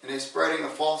 And they're spreading a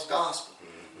false gospel,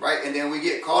 right? And then we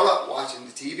get caught up watching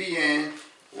the TBN,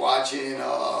 watching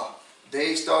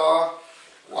Daystar,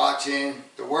 watching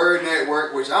the Word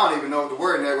Network, which I don't even know if the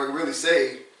Word Network really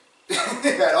saved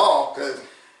at all, because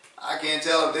I can't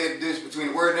tell if they do between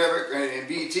the Word Network and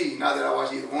BT, not that I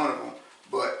watch either one of them,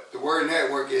 but the Word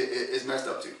Network is messed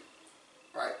up too,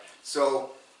 right?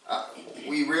 So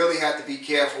we really have to be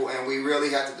careful, and we really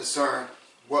have to discern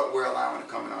what we're allowing to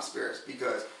come in our spirits,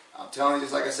 because I'm telling you,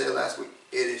 just like I said last week,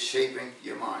 it is shaping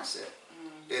your mindset.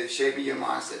 It is shaping your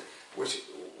mindset, which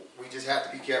we just have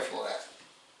to be careful of that.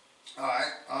 All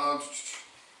right.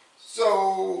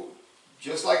 So,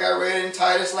 just like I read in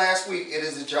Titus last week, it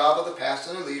is the job of the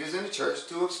pastor and the leaders in the church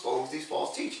to expose these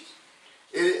false teachers.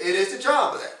 It is the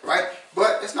job of that, right?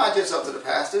 But it's not just up to the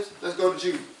pastors. Let's go to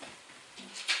Jude.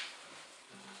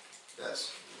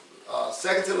 That's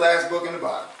second to the last book in the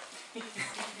Bible.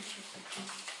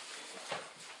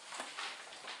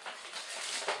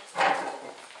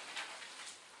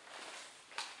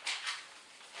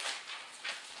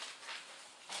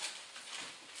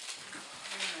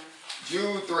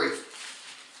 Jude 3.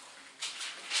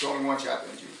 It's only one chapter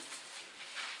in Jude.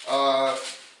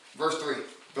 Verse 3.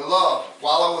 Beloved,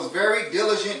 while I was very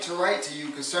diligent to write to you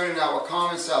concerning our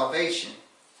common salvation,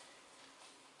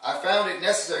 I found it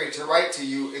necessary to write to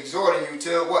you, exhorting you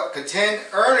to what? Contend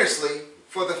earnestly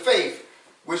for the faith,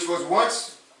 which was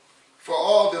once for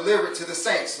all delivered to the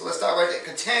saints. So let's start right there.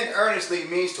 Contend earnestly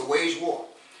means to wage war.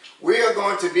 We are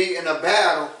going to be in a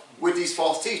battle with these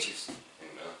false teachers.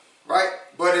 Amen. Right?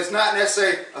 But it's not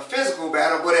necessarily a physical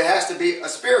battle, but it has to be a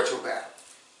spiritual battle.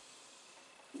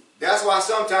 That's why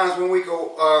sometimes when we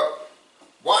go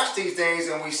watch these things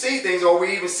and we see things, or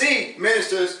we even see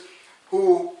ministers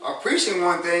who are preaching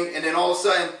one thing, and then all of a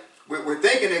sudden we're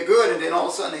thinking they're good, and then all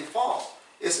of a sudden they fall.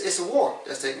 It's a war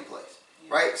that's taking place,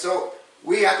 right? So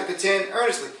we have to contend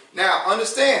earnestly. Now,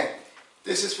 understand,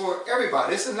 this is for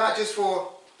everybody. This is not just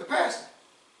for the pastor,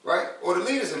 right, or the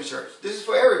leaders in the church. This is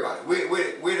for everybody.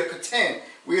 We're to contend.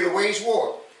 We're to wage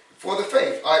war for the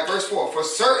faith. All right, verse 4. For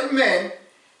certain men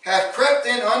have crept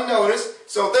in unnoticed.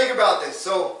 So think about this.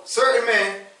 So certain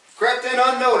men crept in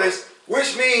unnoticed,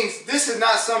 which means this is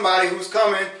not somebody who's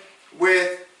coming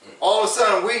with, all of a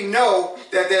sudden we know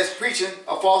that there's preaching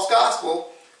a false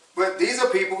gospel, but these are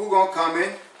people who are going to come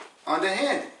in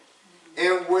underhanded.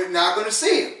 And we're not going to see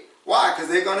it. Why? Because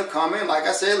they're going to come in, like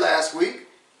I said last week,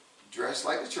 dressed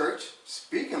like the church,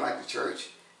 speaking like the church,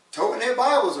 toting their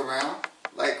Bibles around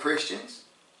like Christians,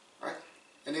 right?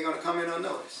 And they're going to come in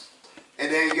unnoticed.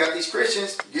 And then you got these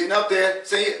Christians getting up there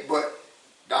saying it, but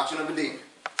doctrine of a demon.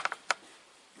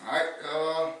 All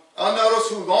right,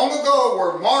 unnoticed, who long ago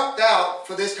were marked out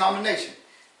for this combination.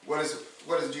 What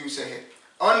does Jude say here?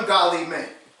 Ungodly men.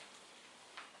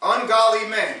 Ungodly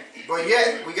men. But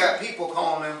yet, we got people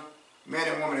calling them men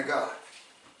and women of God.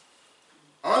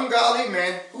 Ungodly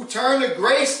men who turn the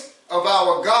grace of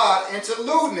our God into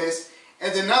lewdness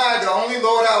and deny the only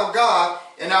Lord our God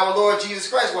and our Lord Jesus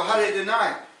Christ. Well, how do they deny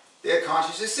him? Their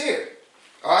conscience is seared.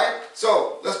 All right,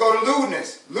 so let's go to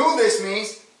lewdness. Lewdness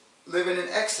means living in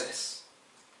excess,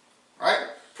 right?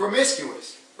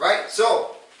 Promiscuous, right?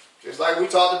 So, just like we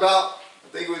talked about, I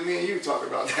think it was me and you talking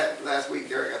about that last week,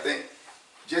 Derek, I think.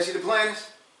 Jesse the Planist,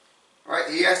 right?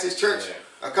 He asked his church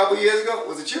a couple years ago,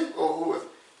 was it you or who was it?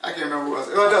 I can't remember who it was.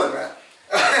 Oh, it doesn't matter.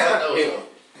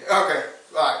 Okay,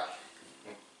 all right.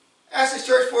 Asked his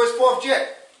church for his fourth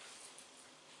jet.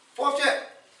 Fourth jet.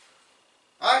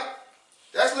 All right?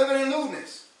 That's living in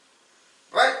lewdness.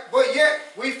 Right? But yet,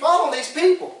 we follow these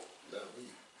people.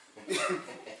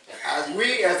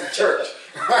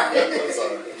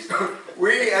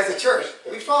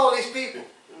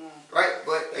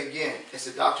 It's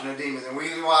the doctrine of demons. And the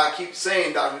reason why I keep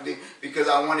saying doctrine of demons, because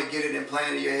I want to get it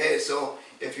implanted in your head. So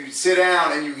if you sit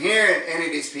down and you hear any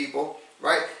of these people,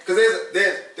 right? Because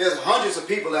there's hundreds of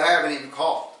people that I haven't even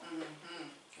called.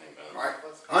 Right?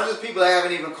 Hundreds of people that I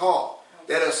haven't even called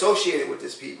that are associated with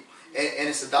this people. And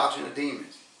it's the doctrine of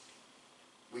demons.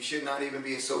 We should not even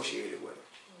be associated with them.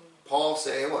 Paul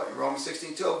said, what, in Romans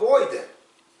 16, to avoid them.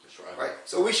 That's right. Right?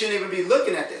 So we shouldn't even be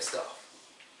looking at that stuff.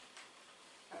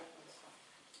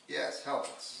 Yes, help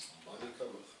us. Money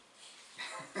cometh.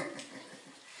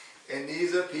 And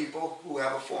these are people who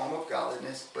have a form of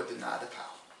godliness but deny the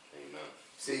power. Amen.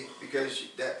 See, because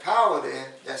that power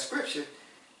there, that scripture,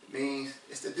 means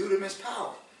it's the dunamis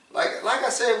power. Like I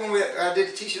said when I did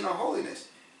the teaching on holiness,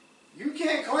 you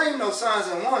can't claim no signs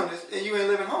and wonders and you ain't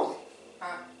living holy.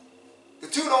 The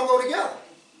two don't go together.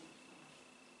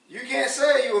 You can't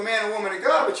say you're a man and woman of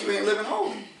God, but you ain't living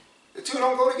holy. The two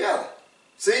don't go together.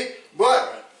 See?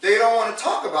 But they don't want to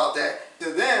talk about that.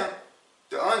 To them,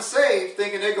 the unsaved,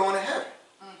 thinking they're going to heaven.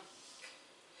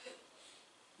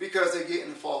 Because they're getting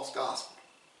the false gospel.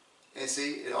 And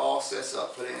see, it all sets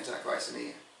up for the Antichrist in the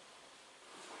end.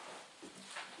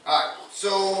 Alright,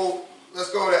 so let's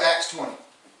go to Acts 20.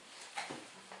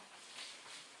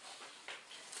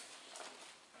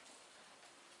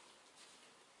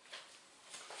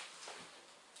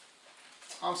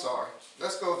 I'm sorry.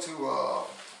 Let's go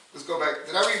back.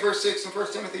 Did I read verse 6 in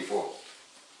 1 Timothy 4?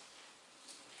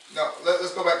 No,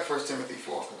 let's go back to 1 Timothy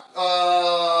 4.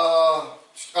 Alright,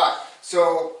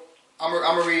 so I'm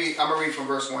gonna read from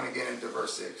verse 1 again into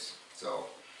verse 6. So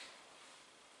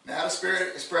now the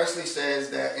Spirit expressly says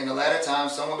that in the latter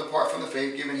times some will depart from the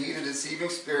faith, giving heed to deceiving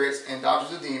spirits and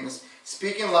doctrines of demons,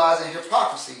 speaking lies and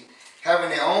hypocrisy, having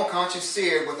their own conscience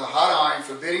seared with a hot iron,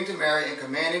 forbidding to marry and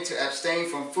commanding to abstain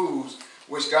from foods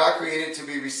which God created to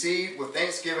be received with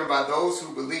thanksgiving by those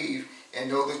who believe and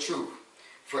know the truth.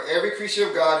 For every creature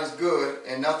of God is good,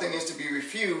 and nothing is to be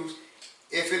refused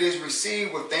if it is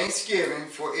received with thanksgiving,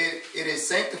 for it is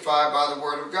sanctified by the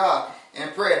word of God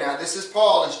and prayer. Now this is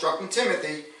Paul instructing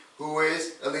Timothy, who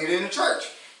is a leader in the church,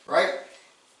 right?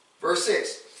 Verse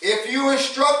 6. If you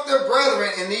instruct the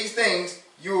brethren in these things,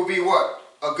 you will be what?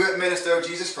 A good minister of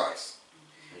Jesus Christ.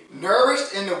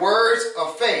 Nourished in the words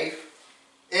of faith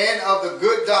and of the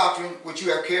good doctrine which you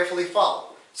have carefully followed.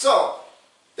 So,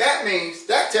 that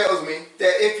tells me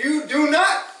that if you do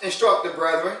not instruct the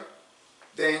brethren,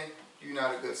 then you're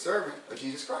not a good servant of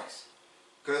Jesus Christ.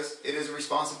 Because it is a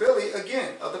responsibility,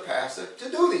 again, of the pastor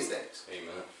to do these things.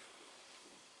 Amen.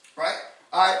 Right?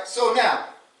 Alright, so now,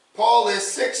 Paul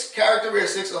lists 6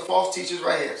 characteristics of false teachers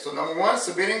right here. So number 1,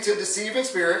 submitting to deceiving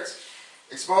spirits,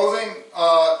 exposing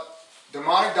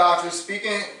demonic doctrines,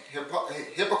 speaking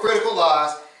hypocritical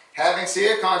lies, having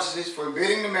seared consciences,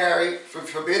 forbidding marriage,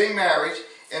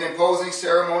 and imposing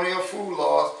ceremonial food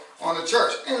laws on the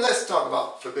church. And let's talk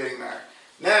about forbidding marriage.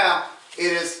 Now,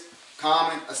 it is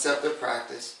common accepted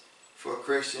practice for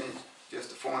Christians just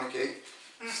to fornicate,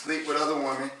 sleep with other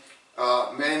women,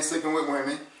 men sleeping with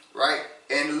women, right,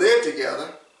 and live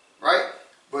together, right?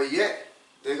 But yet,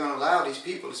 they're going to allow these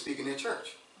people to speak in their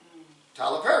church.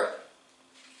 Tyler Perry,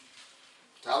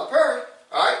 all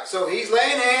right? So he's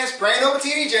laying hands, praying over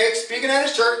T.D. Jakes, speaking at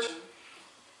his church,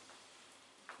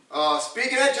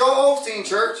 speaking at Joel Osteen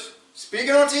Church,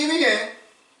 speaking on TVN,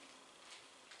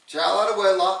 child out of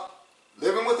wedlock,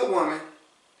 living with a woman.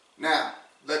 Now,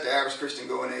 let the average Christian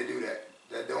go in there and do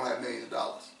that don't have millions of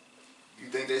dollars. You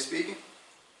think they're speaking?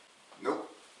 Nope.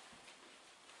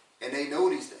 And they know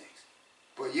these things.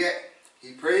 But yet,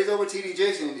 he prays over T.D.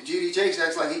 Jakes, and T.D. Jakes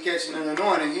acts like he catching an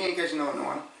anointing. He ain't catching no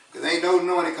anointing. Because there ain't no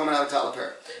anointing coming out of Tyler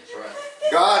Perry. That's right.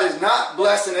 God is not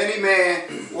blessing any man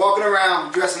walking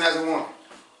around dressing as a woman.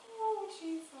 Oh,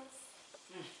 Jesus.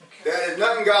 There is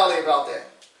nothing godly about that.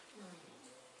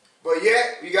 But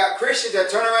yet, you got Christians that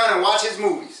turn around and watch his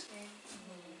movies.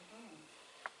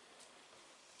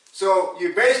 So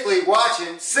you're basically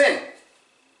watching sin.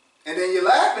 And then you're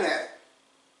laughing at it.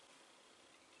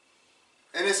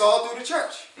 And it's all through the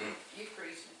church. You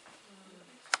preaching.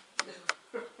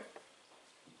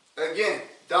 Again,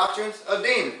 doctrines of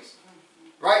demons.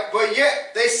 Right? But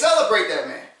yet, they celebrate that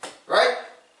man. Right?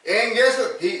 And guess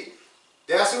what?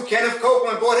 That's who Kenneth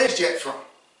Copeland bought his jet from.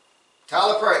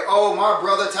 Tyler Perry. Oh, my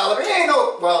brother Tyler Perry. He ain't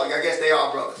no... Well, I guess they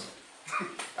are brothers.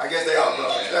 I guess they are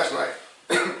brothers. That's right.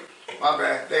 My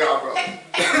bad. They are brothers.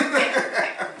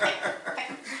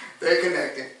 They're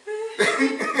connected.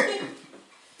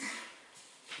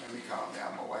 Let me calm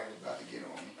down. My wife is about to get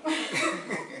on me.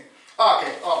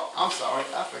 Okay. Oh, I'm sorry.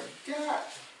 I forgot.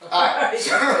 All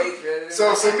right.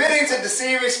 So submitting to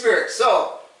deceiving spirits.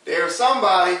 So there's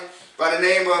somebody by the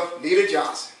name of Nita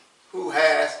Johnson who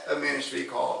has a ministry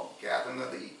called Gathering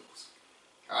of the Eagles.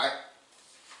 All right?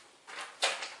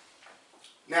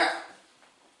 Now,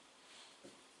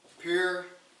 pure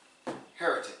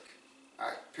heretic. All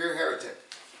right, pure heretic.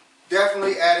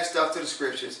 Definitely added stuff to the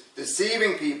scriptures,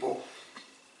 deceiving people,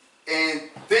 and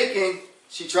thinking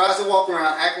she tries to walk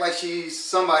around, act like she's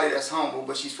somebody that's humble,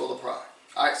 but she's full of pride.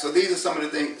 All right, so these are some of the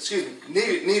things. Excuse me,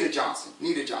 Nita Johnson.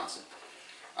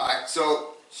 All right,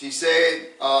 so she said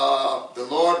the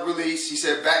Lord released. She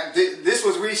said back. This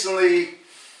was recently.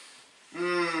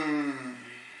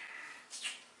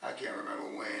 I can't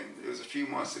remember when. It was a few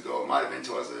months ago. It might have been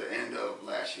towards the end of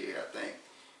last year, I think.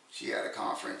 She had a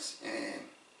conference, and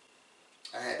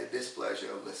I had the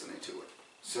displeasure of listening to it.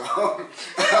 So,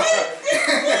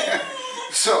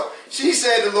 so she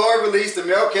said the Lord released the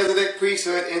Melchizedek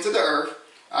priesthood into the earth.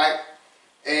 All right,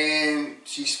 and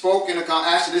she spoke in a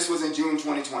actually this was in June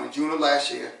 2020, June of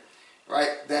last year,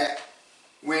 right? That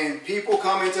when people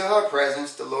come into her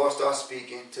presence, the Lord starts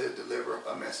speaking to deliver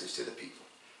a message to the people,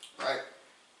 right?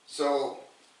 So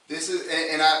this is,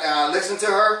 and I listened to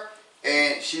her,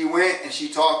 and she went and she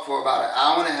talked for about an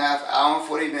hour and a half, hour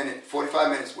and 45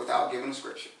 minutes without giving a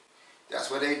scripture.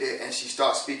 That's what they did, and she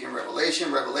starts speaking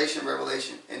revelation,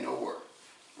 and no word,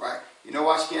 right? You know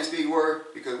why she can't speak word?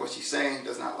 Because what she's saying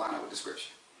does not line up with the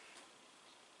scripture.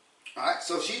 All right,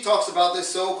 so she talks about this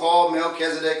so-called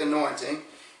Melchizedek anointing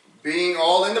being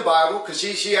all in the Bible, because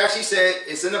she actually said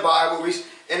it's in the Bible.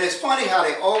 And it's funny how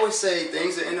they always say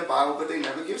things are in the Bible, but they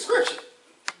never give scripture,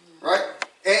 right?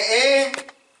 And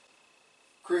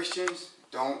Christians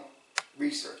don't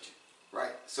research it,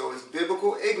 right? So it's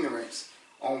biblical ignorance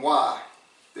on why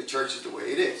the church is the way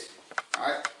it is, all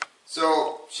right?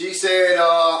 So she said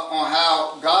on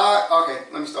how God, okay,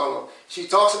 let me start over. She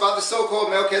talks about the so-called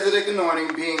Melchizedek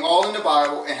anointing being all in the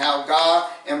Bible, and how God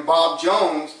and Bob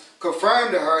Jones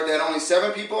confirmed to her that only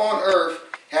 7 people on earth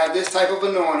have this type of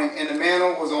anointing, and the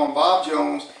mantle was on Bob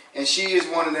Jones, and she is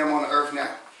one of them on the earth now.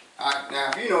 All right, now,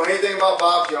 if you know anything about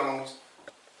Bob Jones,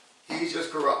 he's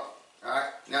just corrupt. All right,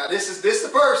 now this is the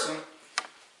person.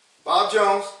 Bob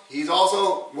Jones, he's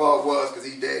also, well, was, because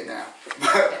he's dead now,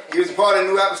 but he was a part of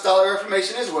New Apostolic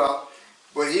Reformation as well.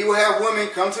 But he will have women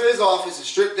come to his office and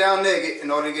strip down naked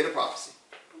in order to get a prophecy.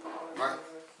 Right?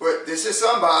 But this is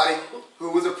somebody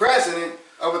who was a president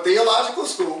of a theological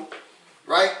school,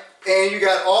 right? And you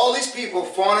got all these people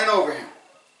fawning over him.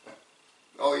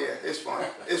 Oh yeah, it's funny.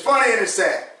 It's funny and it's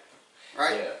sad,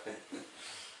 right? Yeah.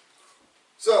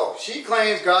 So she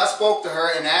claims God spoke to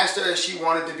her and asked her if she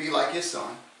wanted to be like his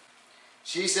son.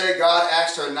 She said God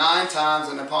asked her 9 times,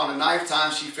 and upon the 9th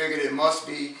time she figured it must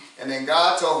be, and then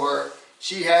God told her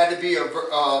she had to be a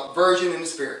virgin in the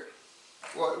spirit.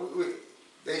 Well,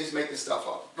 they just make this stuff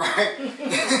up, right?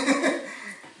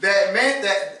 That meant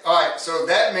that, all right, so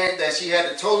that meant that she had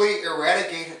to totally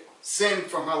eradicate sin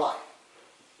from her life.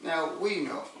 Now, we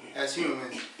know, as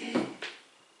humans,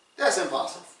 that's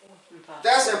impossible.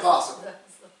 That's impossible,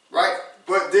 right?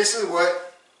 But this is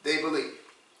what they believe,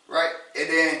 right? And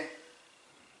then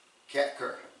Kat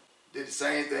Kerr did the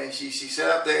same thing. She sat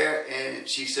up there and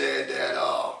she said that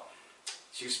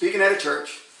she was speaking at a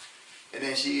church, and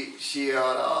then she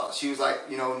was like,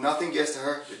 you know, nothing gets to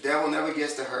her. The devil never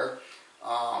gets to her.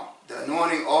 The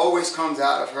anointing always comes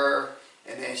out of her.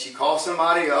 And then she calls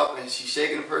somebody up and she's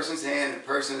shaking the person's hand, and the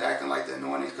person's acting like the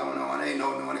anointing's coming on. Ain't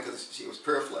no anointing, because she was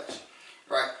pure flesh,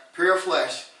 right? Pure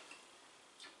flesh.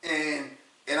 And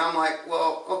I'm like,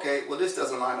 well, okay, well, this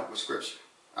doesn't line up with scripture.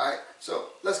 All right, so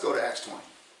let's go to Acts 20.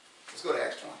 Let's go to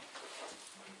Acts 20.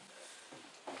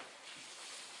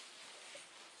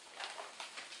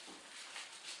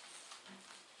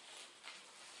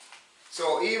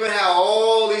 So even how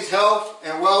all these health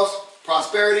and wealth,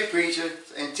 prosperity preachers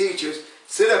and teachers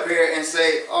sit up here and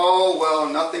say, oh, well,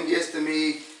 nothing gets to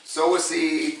me, sow a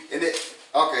seed. And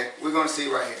okay, we're going to see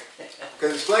right here.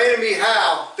 Because explain to me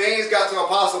how things got to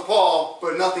Apostle Paul,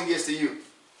 but nothing gets to you.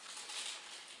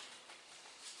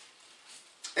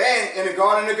 And in the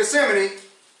Garden of Gethsemane,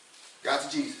 got to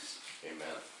Jesus.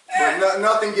 Amen. But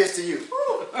nothing gets to you.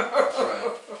 That's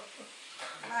right.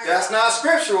 That's not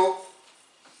scriptural.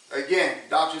 Again,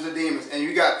 doctrines of demons. And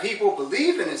you got people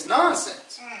believing this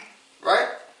nonsense. Right?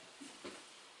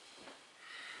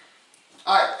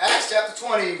 Alright, Acts chapter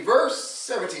 20, verse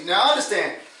 17. Now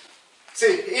understand.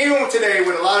 See, even today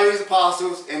with a lot of these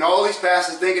apostles and all these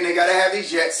pastors thinking they got to have these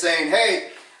jets saying,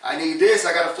 hey, I need this,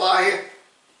 I got to fly here.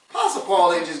 Apostle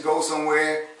Paul didn't just go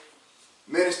somewhere,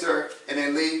 minister, and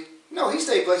then leave. No, he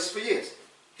stayed places for years.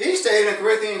 He stayed in the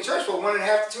Corinthian church for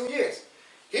 1.5 to 2 years.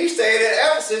 He stayed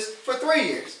at Ephesus for 3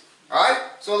 years. All right,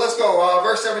 so let's go.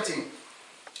 Verse 17.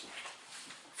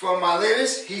 from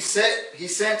Miletus, he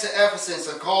sent to Ephesus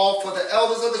and called for the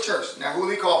elders of the church. Now, who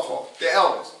did he call for? The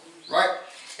elders, right?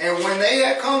 And when they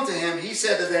had come to him, he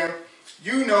said to them,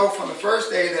 you know from the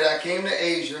first day that I came to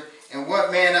Asia, in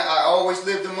what manner I always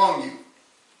lived among you.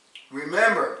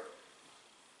 Remember,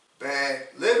 bad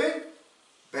living,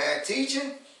 bad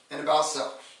teaching, and about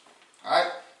self. All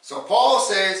right? So Paul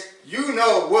says, you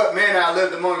know what manner I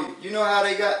lived among you. You know how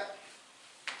they got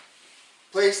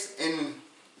placed in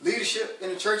leadership in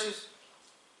the churches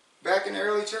back in the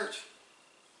early church?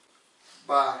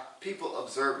 By people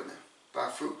observing them, by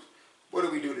fruit. What do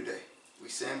we do today? We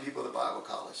send people to Bible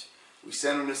college. We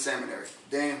send them to seminary.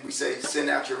 Then we say, send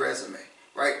out your resume,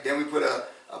 right? Then we put a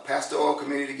pastoral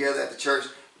committee together at the church,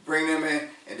 bring them in,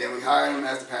 and then we hire them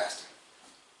as the pastor.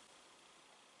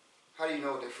 How do you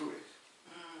know what their fruit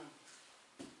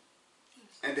is?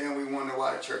 And then we wonder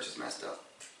why the church is messed up.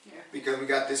 Yeah. Because we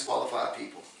got disqualified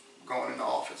people going into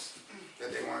office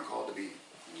that they weren't called to be.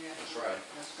 Yeah. That's right.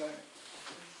 That's good.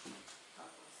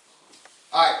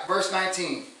 All right, verse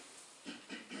 19.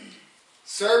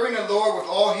 Serving the Lord with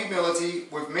all humility,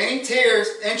 with many tears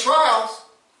and trials.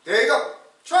 There you go.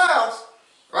 Trials.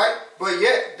 Right? But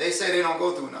yet, they say they don't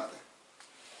go through nothing.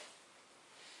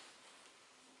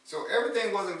 So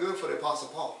everything wasn't good for the Apostle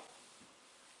Paul.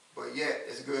 But yet,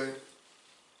 it's good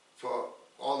for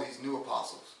all these new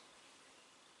apostles.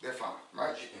 They're fine,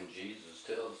 right? And Jesus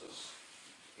tells us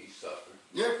he suffered.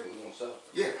 Yeah. We won't suffer.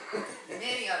 Yeah.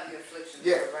 Many of the afflictions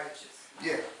Yeah. of the righteous.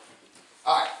 Yeah.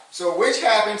 Alright, so which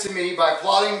happened to me by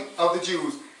plotting of the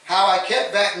Jews, how I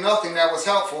kept back nothing that was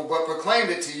helpful, but proclaimed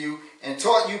it to you and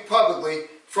taught you publicly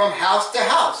from house to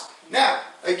house. Now,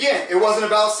 again, it wasn't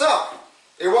about self.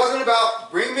 It wasn't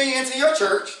about bring me into your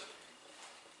church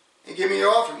and give me your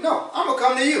offering. No, I'm going to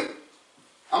come to you.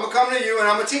 I'm going to come to you and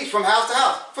I'm going to teach from house to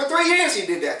house. For 3 years he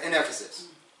did that in Ephesus.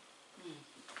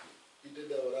 He did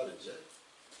that without a jet.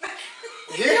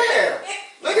 Yeah.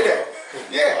 Look at that.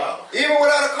 Yeah. Wow. Even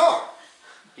without a car.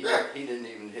 He didn't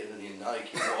even hit any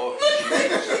Nike walking.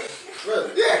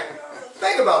 Really? Yeah.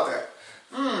 Think about that.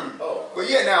 Oh. But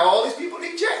yeah, now all these people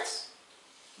need jets.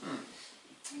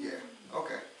 Yeah.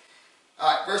 Okay.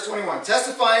 All right. Verse 21.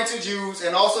 Testifying to Jews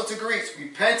and also to Greeks,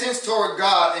 repentance toward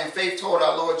God and faith toward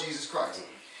our Lord Jesus Christ.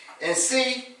 And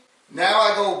see, now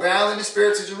I go bound in the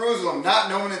Spirit to Jerusalem, not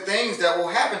knowing the things that will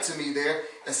happen to me there,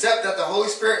 except that the Holy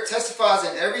Spirit testifies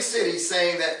in every city,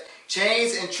 saying that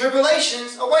chains and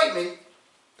tribulations await me.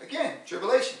 Again,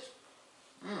 tribulations.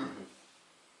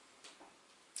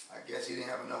 I guess he didn't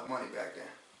have enough money back then.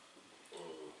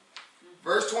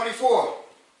 Verse 24.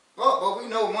 Well, but we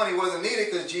know money wasn't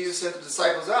needed because Jesus sent the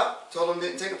disciples out, told them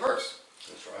didn't take a purse.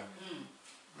 That's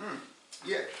right.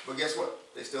 Yeah, but guess what?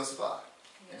 They still survived.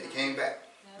 And they came back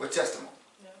with testimony.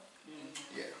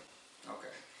 Yeah,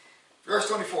 okay. Verse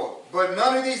 24. But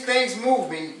none of these things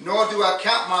move me, nor do I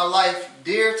count my life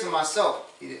dear to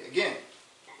myself. Again,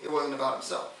 it wasn't about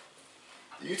himself.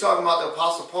 You talking about the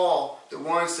Apostle Paul, the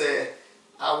one said,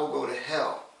 I will go to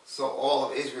hell so all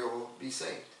of Israel will be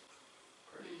saved.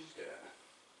 Praise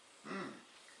God.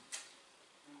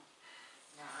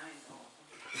 No, I ain't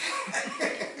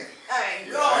going. I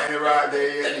ain't Yeah, I ain't arrived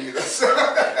there yet either.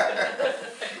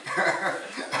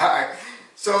 Alright.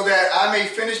 So that I may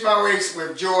finish my race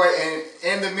with joy and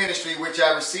in the ministry which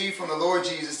I received from the Lord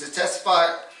Jesus to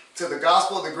testify to the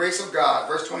gospel of the grace of God.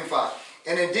 Verse 25.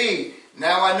 And indeed,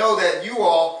 now I know that you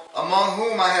all, among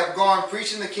whom I have gone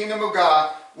preaching the kingdom of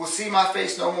God, will see my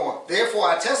face no more. Therefore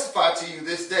I testify to you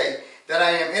this day that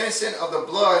I am innocent of the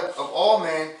blood of all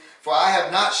men, for I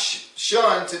have not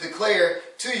shunned to declare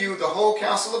to you the whole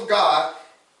counsel of God.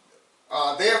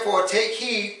 Therefore take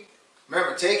heed,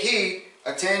 remember, take heed,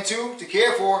 attend to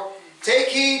care for, take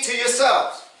heed to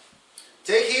yourselves.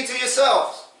 Take heed to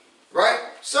yourselves, right?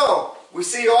 So, we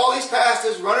see all these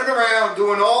pastors running around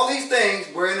doing all these things,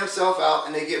 wearing themselves out,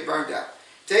 and they get burnt out.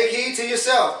 Take heed to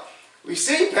yourself. We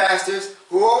see pastors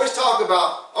who always talk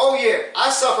about, oh yeah, I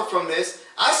suffer from this,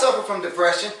 I suffer from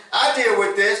depression, I deal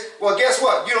with this. Well, guess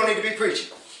what? You don't need to be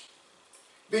preaching.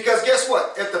 Because guess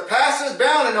what? If the pastor is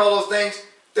bound in all those things,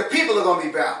 the people are going to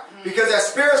be bound. Because that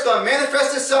spirit's going to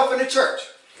manifest itself in the church.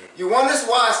 You wonder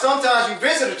why sometimes you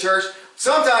visit a church,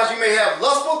 sometimes you may have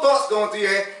lustful thoughts going through your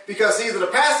head because either the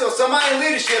pastor or somebody in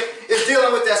leadership is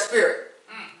dealing with that spirit.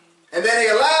 And then they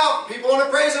allow people on the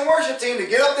praise and worship team to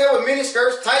get up there with mini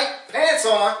skirts, tight pants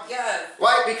on, Yes.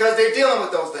 right? Because they're dealing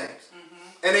with those things.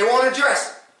 And they want to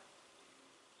dress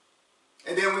it.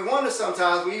 And then we wonder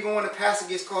sometimes, even when the pastor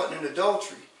gets caught in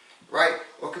adultery, right?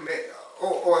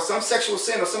 Or some sexual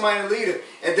sin or somebody in the leader,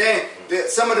 and then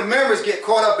some of the members get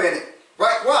caught up in it.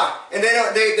 Right? Why? And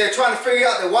they're trying to figure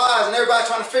out, the wives and everybody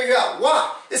trying to figure out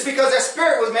why. It's because that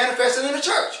spirit was manifested in the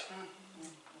church.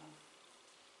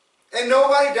 And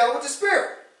nobody dealt with the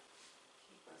spirit.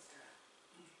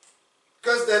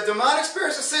 Because the demonic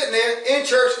spirits are sitting there in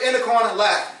church in the corner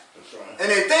laughing. That's right. And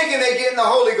they're thinking they're getting the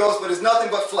Holy Ghost, but it's nothing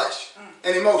but flesh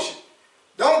and emotion.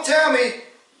 Don't tell me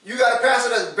you got a pastor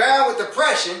that's bound with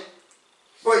depression,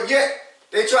 but yet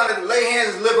they're trying to lay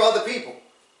hands and deliver other people.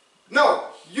 No,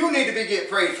 you need to be getting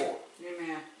prayed for.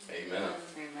 Amen. Amen.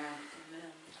 Amen.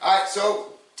 All right,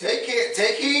 so take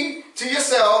heed to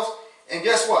yourselves, and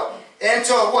guess what? And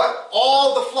to what?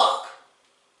 All the flock.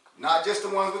 Not just the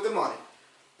ones with the money.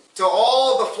 To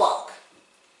all the flock,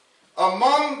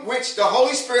 among which the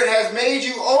Holy Spirit has made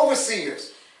you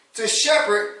overseers, to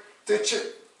shepherd the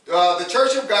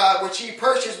church of God, which he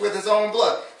purchased with his own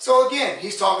blood. So again,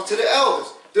 he's talking to the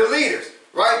elders, the leaders,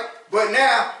 right? But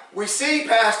now we see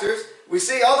pastors, we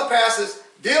see other pastors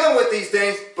dealing with these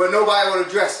things, but nobody will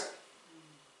address it.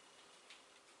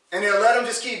 And they'll let them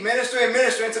just keep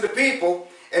ministering to the people,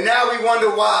 and now we wonder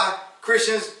why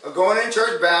Christians are going in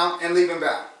church bound and leaving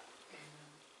bound.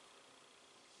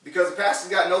 Because the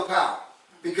pastor's got no power.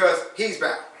 Because he's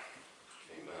bound.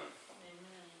 Amen.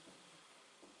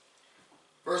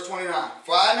 Verse 29.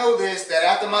 For I know this, that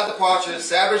after my departure,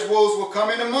 savage wolves will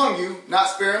come in among you, not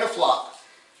sparing the flock.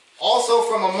 Also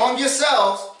from among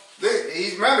yourselves,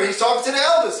 remember, he's talking to the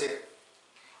elders here.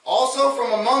 Also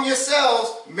from among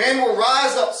yourselves, men will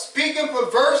rise up, speaking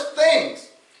perverse things,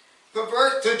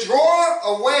 to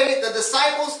draw away the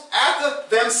disciples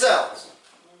after themselves.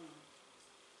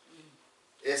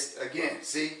 It's, again,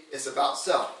 see, it's about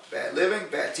self. Bad living,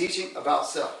 bad teaching, about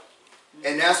self.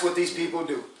 And that's what these people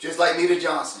do. Just like Nita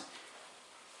Johnson.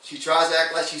 She tries to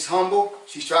act like she's humble.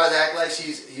 She tries to act like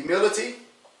she's humility.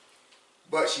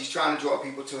 But she's trying to draw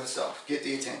people to herself. Get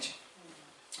the attention.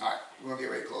 All right, we're going to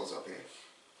get ready to close up here.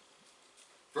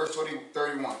 Verse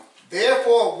 31.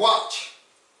 Therefore watch.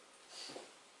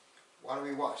 Why do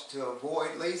we watch? To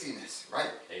avoid laziness,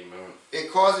 right? Amen.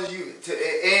 It causes you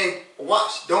to, and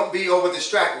watch, don't be over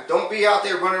distracted. Don't be out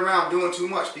there running around doing too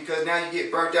much, because now you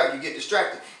get burnt out, you get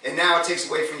distracted. And now it takes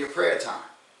away from your prayer time.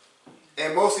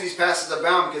 And most of these pastors are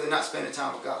bound because they're not spending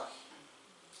time with God.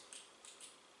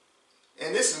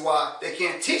 And this is why they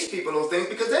can't teach people those things,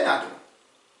 because they're not doing it.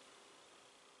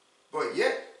 But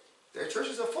yet, their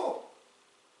churches are full.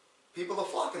 People are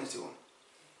flocking to them.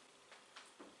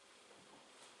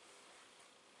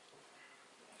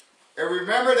 And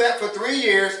remember that for 3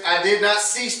 years I did not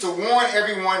cease to warn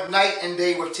everyone night and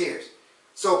day with tears.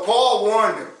 So Paul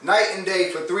warned them night and day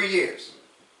for 3 years.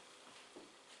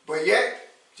 But yet,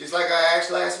 just like I asked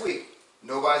last week,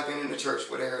 nobody's been in the church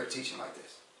where they heard teaching like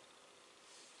this.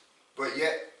 But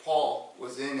yet, Paul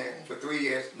was in there for 3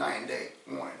 years, night and day,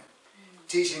 warning them.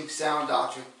 Teaching sound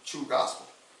doctrine, true gospel.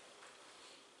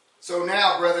 So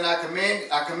now, brethren,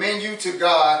 I commend you to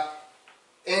God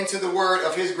and to the word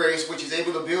of his grace, which is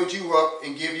able to build you up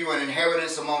and give you an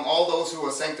inheritance among all those who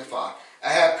are sanctified. I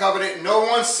have coveted no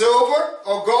one's silver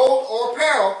or gold or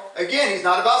apparel. Again, he's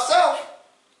not about self.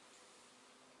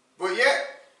 But yet,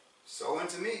 sow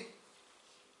into me.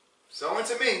 Sow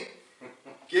into me.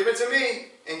 Give it to me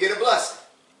and get a blessing.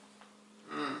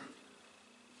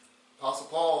 Apostle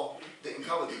Paul didn't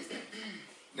cover these things.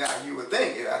 Now, you would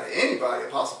think, out of anybody,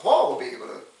 Apostle Paul would be able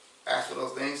to ask for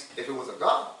those things if it was of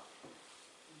God.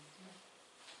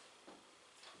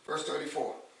 Verse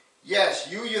 34. Yes,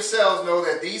 you yourselves know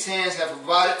that these hands have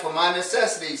provided for my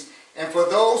necessities and for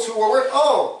those who were with.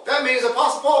 Oh, that means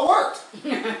Apostle Paul worked.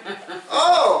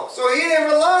 Oh, so he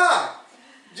didn't rely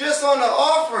just on the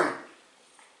offering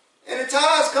and the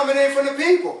tithes coming in from the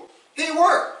people. He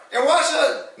worked. And watch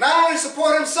us not only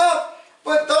support himself,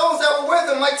 but those that were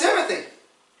with him, like Timothy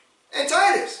and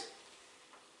Titus.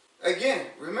 Again,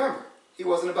 remember, he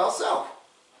wasn't about self.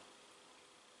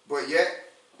 But yet,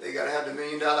 they got to have the $1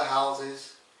 million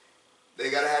houses. They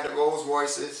got to have the Rolls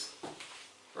Royces.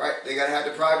 Right? They got to have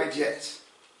the private jets.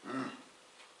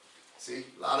 See,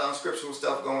 a lot of unscriptural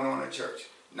stuff going on in the church,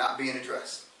 not being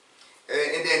addressed.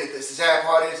 And then the sad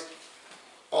part is,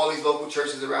 all these local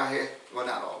churches around here, well,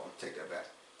 not all of them, take that back.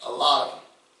 A lot of them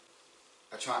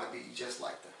are trying to be just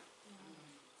like them.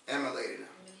 Emulating them.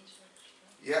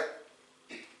 Yep.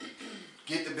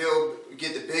 Get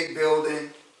the big building,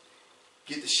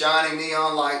 get the shining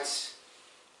neon lights,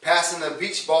 passing the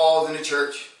beach balls in the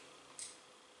church.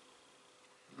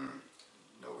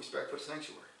 No respect for the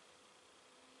sanctuary.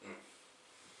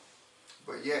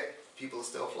 But yet, people are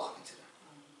still flocking to them.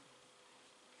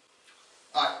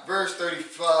 Alright, verse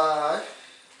 35.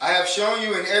 I have shown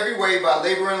you in every way by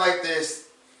laboring like this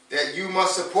that you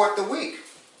must support the weak.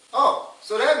 Oh,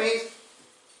 so that means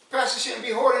the pastor shouldn't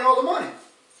be hoarding all the money.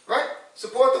 Right?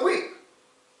 Support the weak.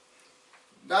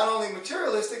 not only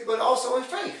materialistic, but also in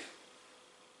faith.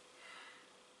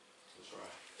 That's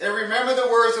right. And remember the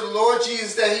words of the Lord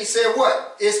Jesus that he said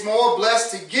what? It's more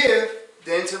blessed to give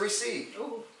than to receive.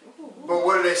 Ooh. But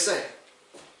what do they say?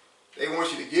 They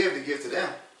want you to give to them.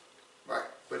 Right?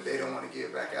 But they don't want to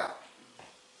give back out.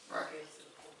 Right?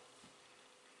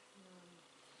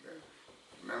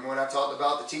 Remember when I talked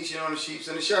about the teaching on the sheep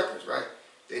and the shepherds, right?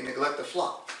 They neglect the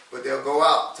flock. But they'll go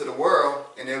out to the world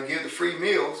and they'll give the free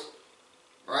meals,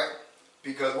 right?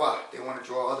 Because why? They want to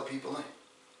draw other people in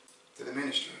to the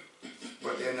ministry.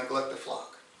 But they'll neglect the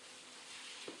flock.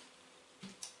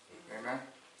 Amen?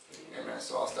 Amen.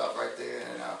 So I'll stop right there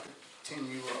and I'll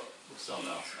continue up with something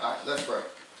else. All right, let's pray.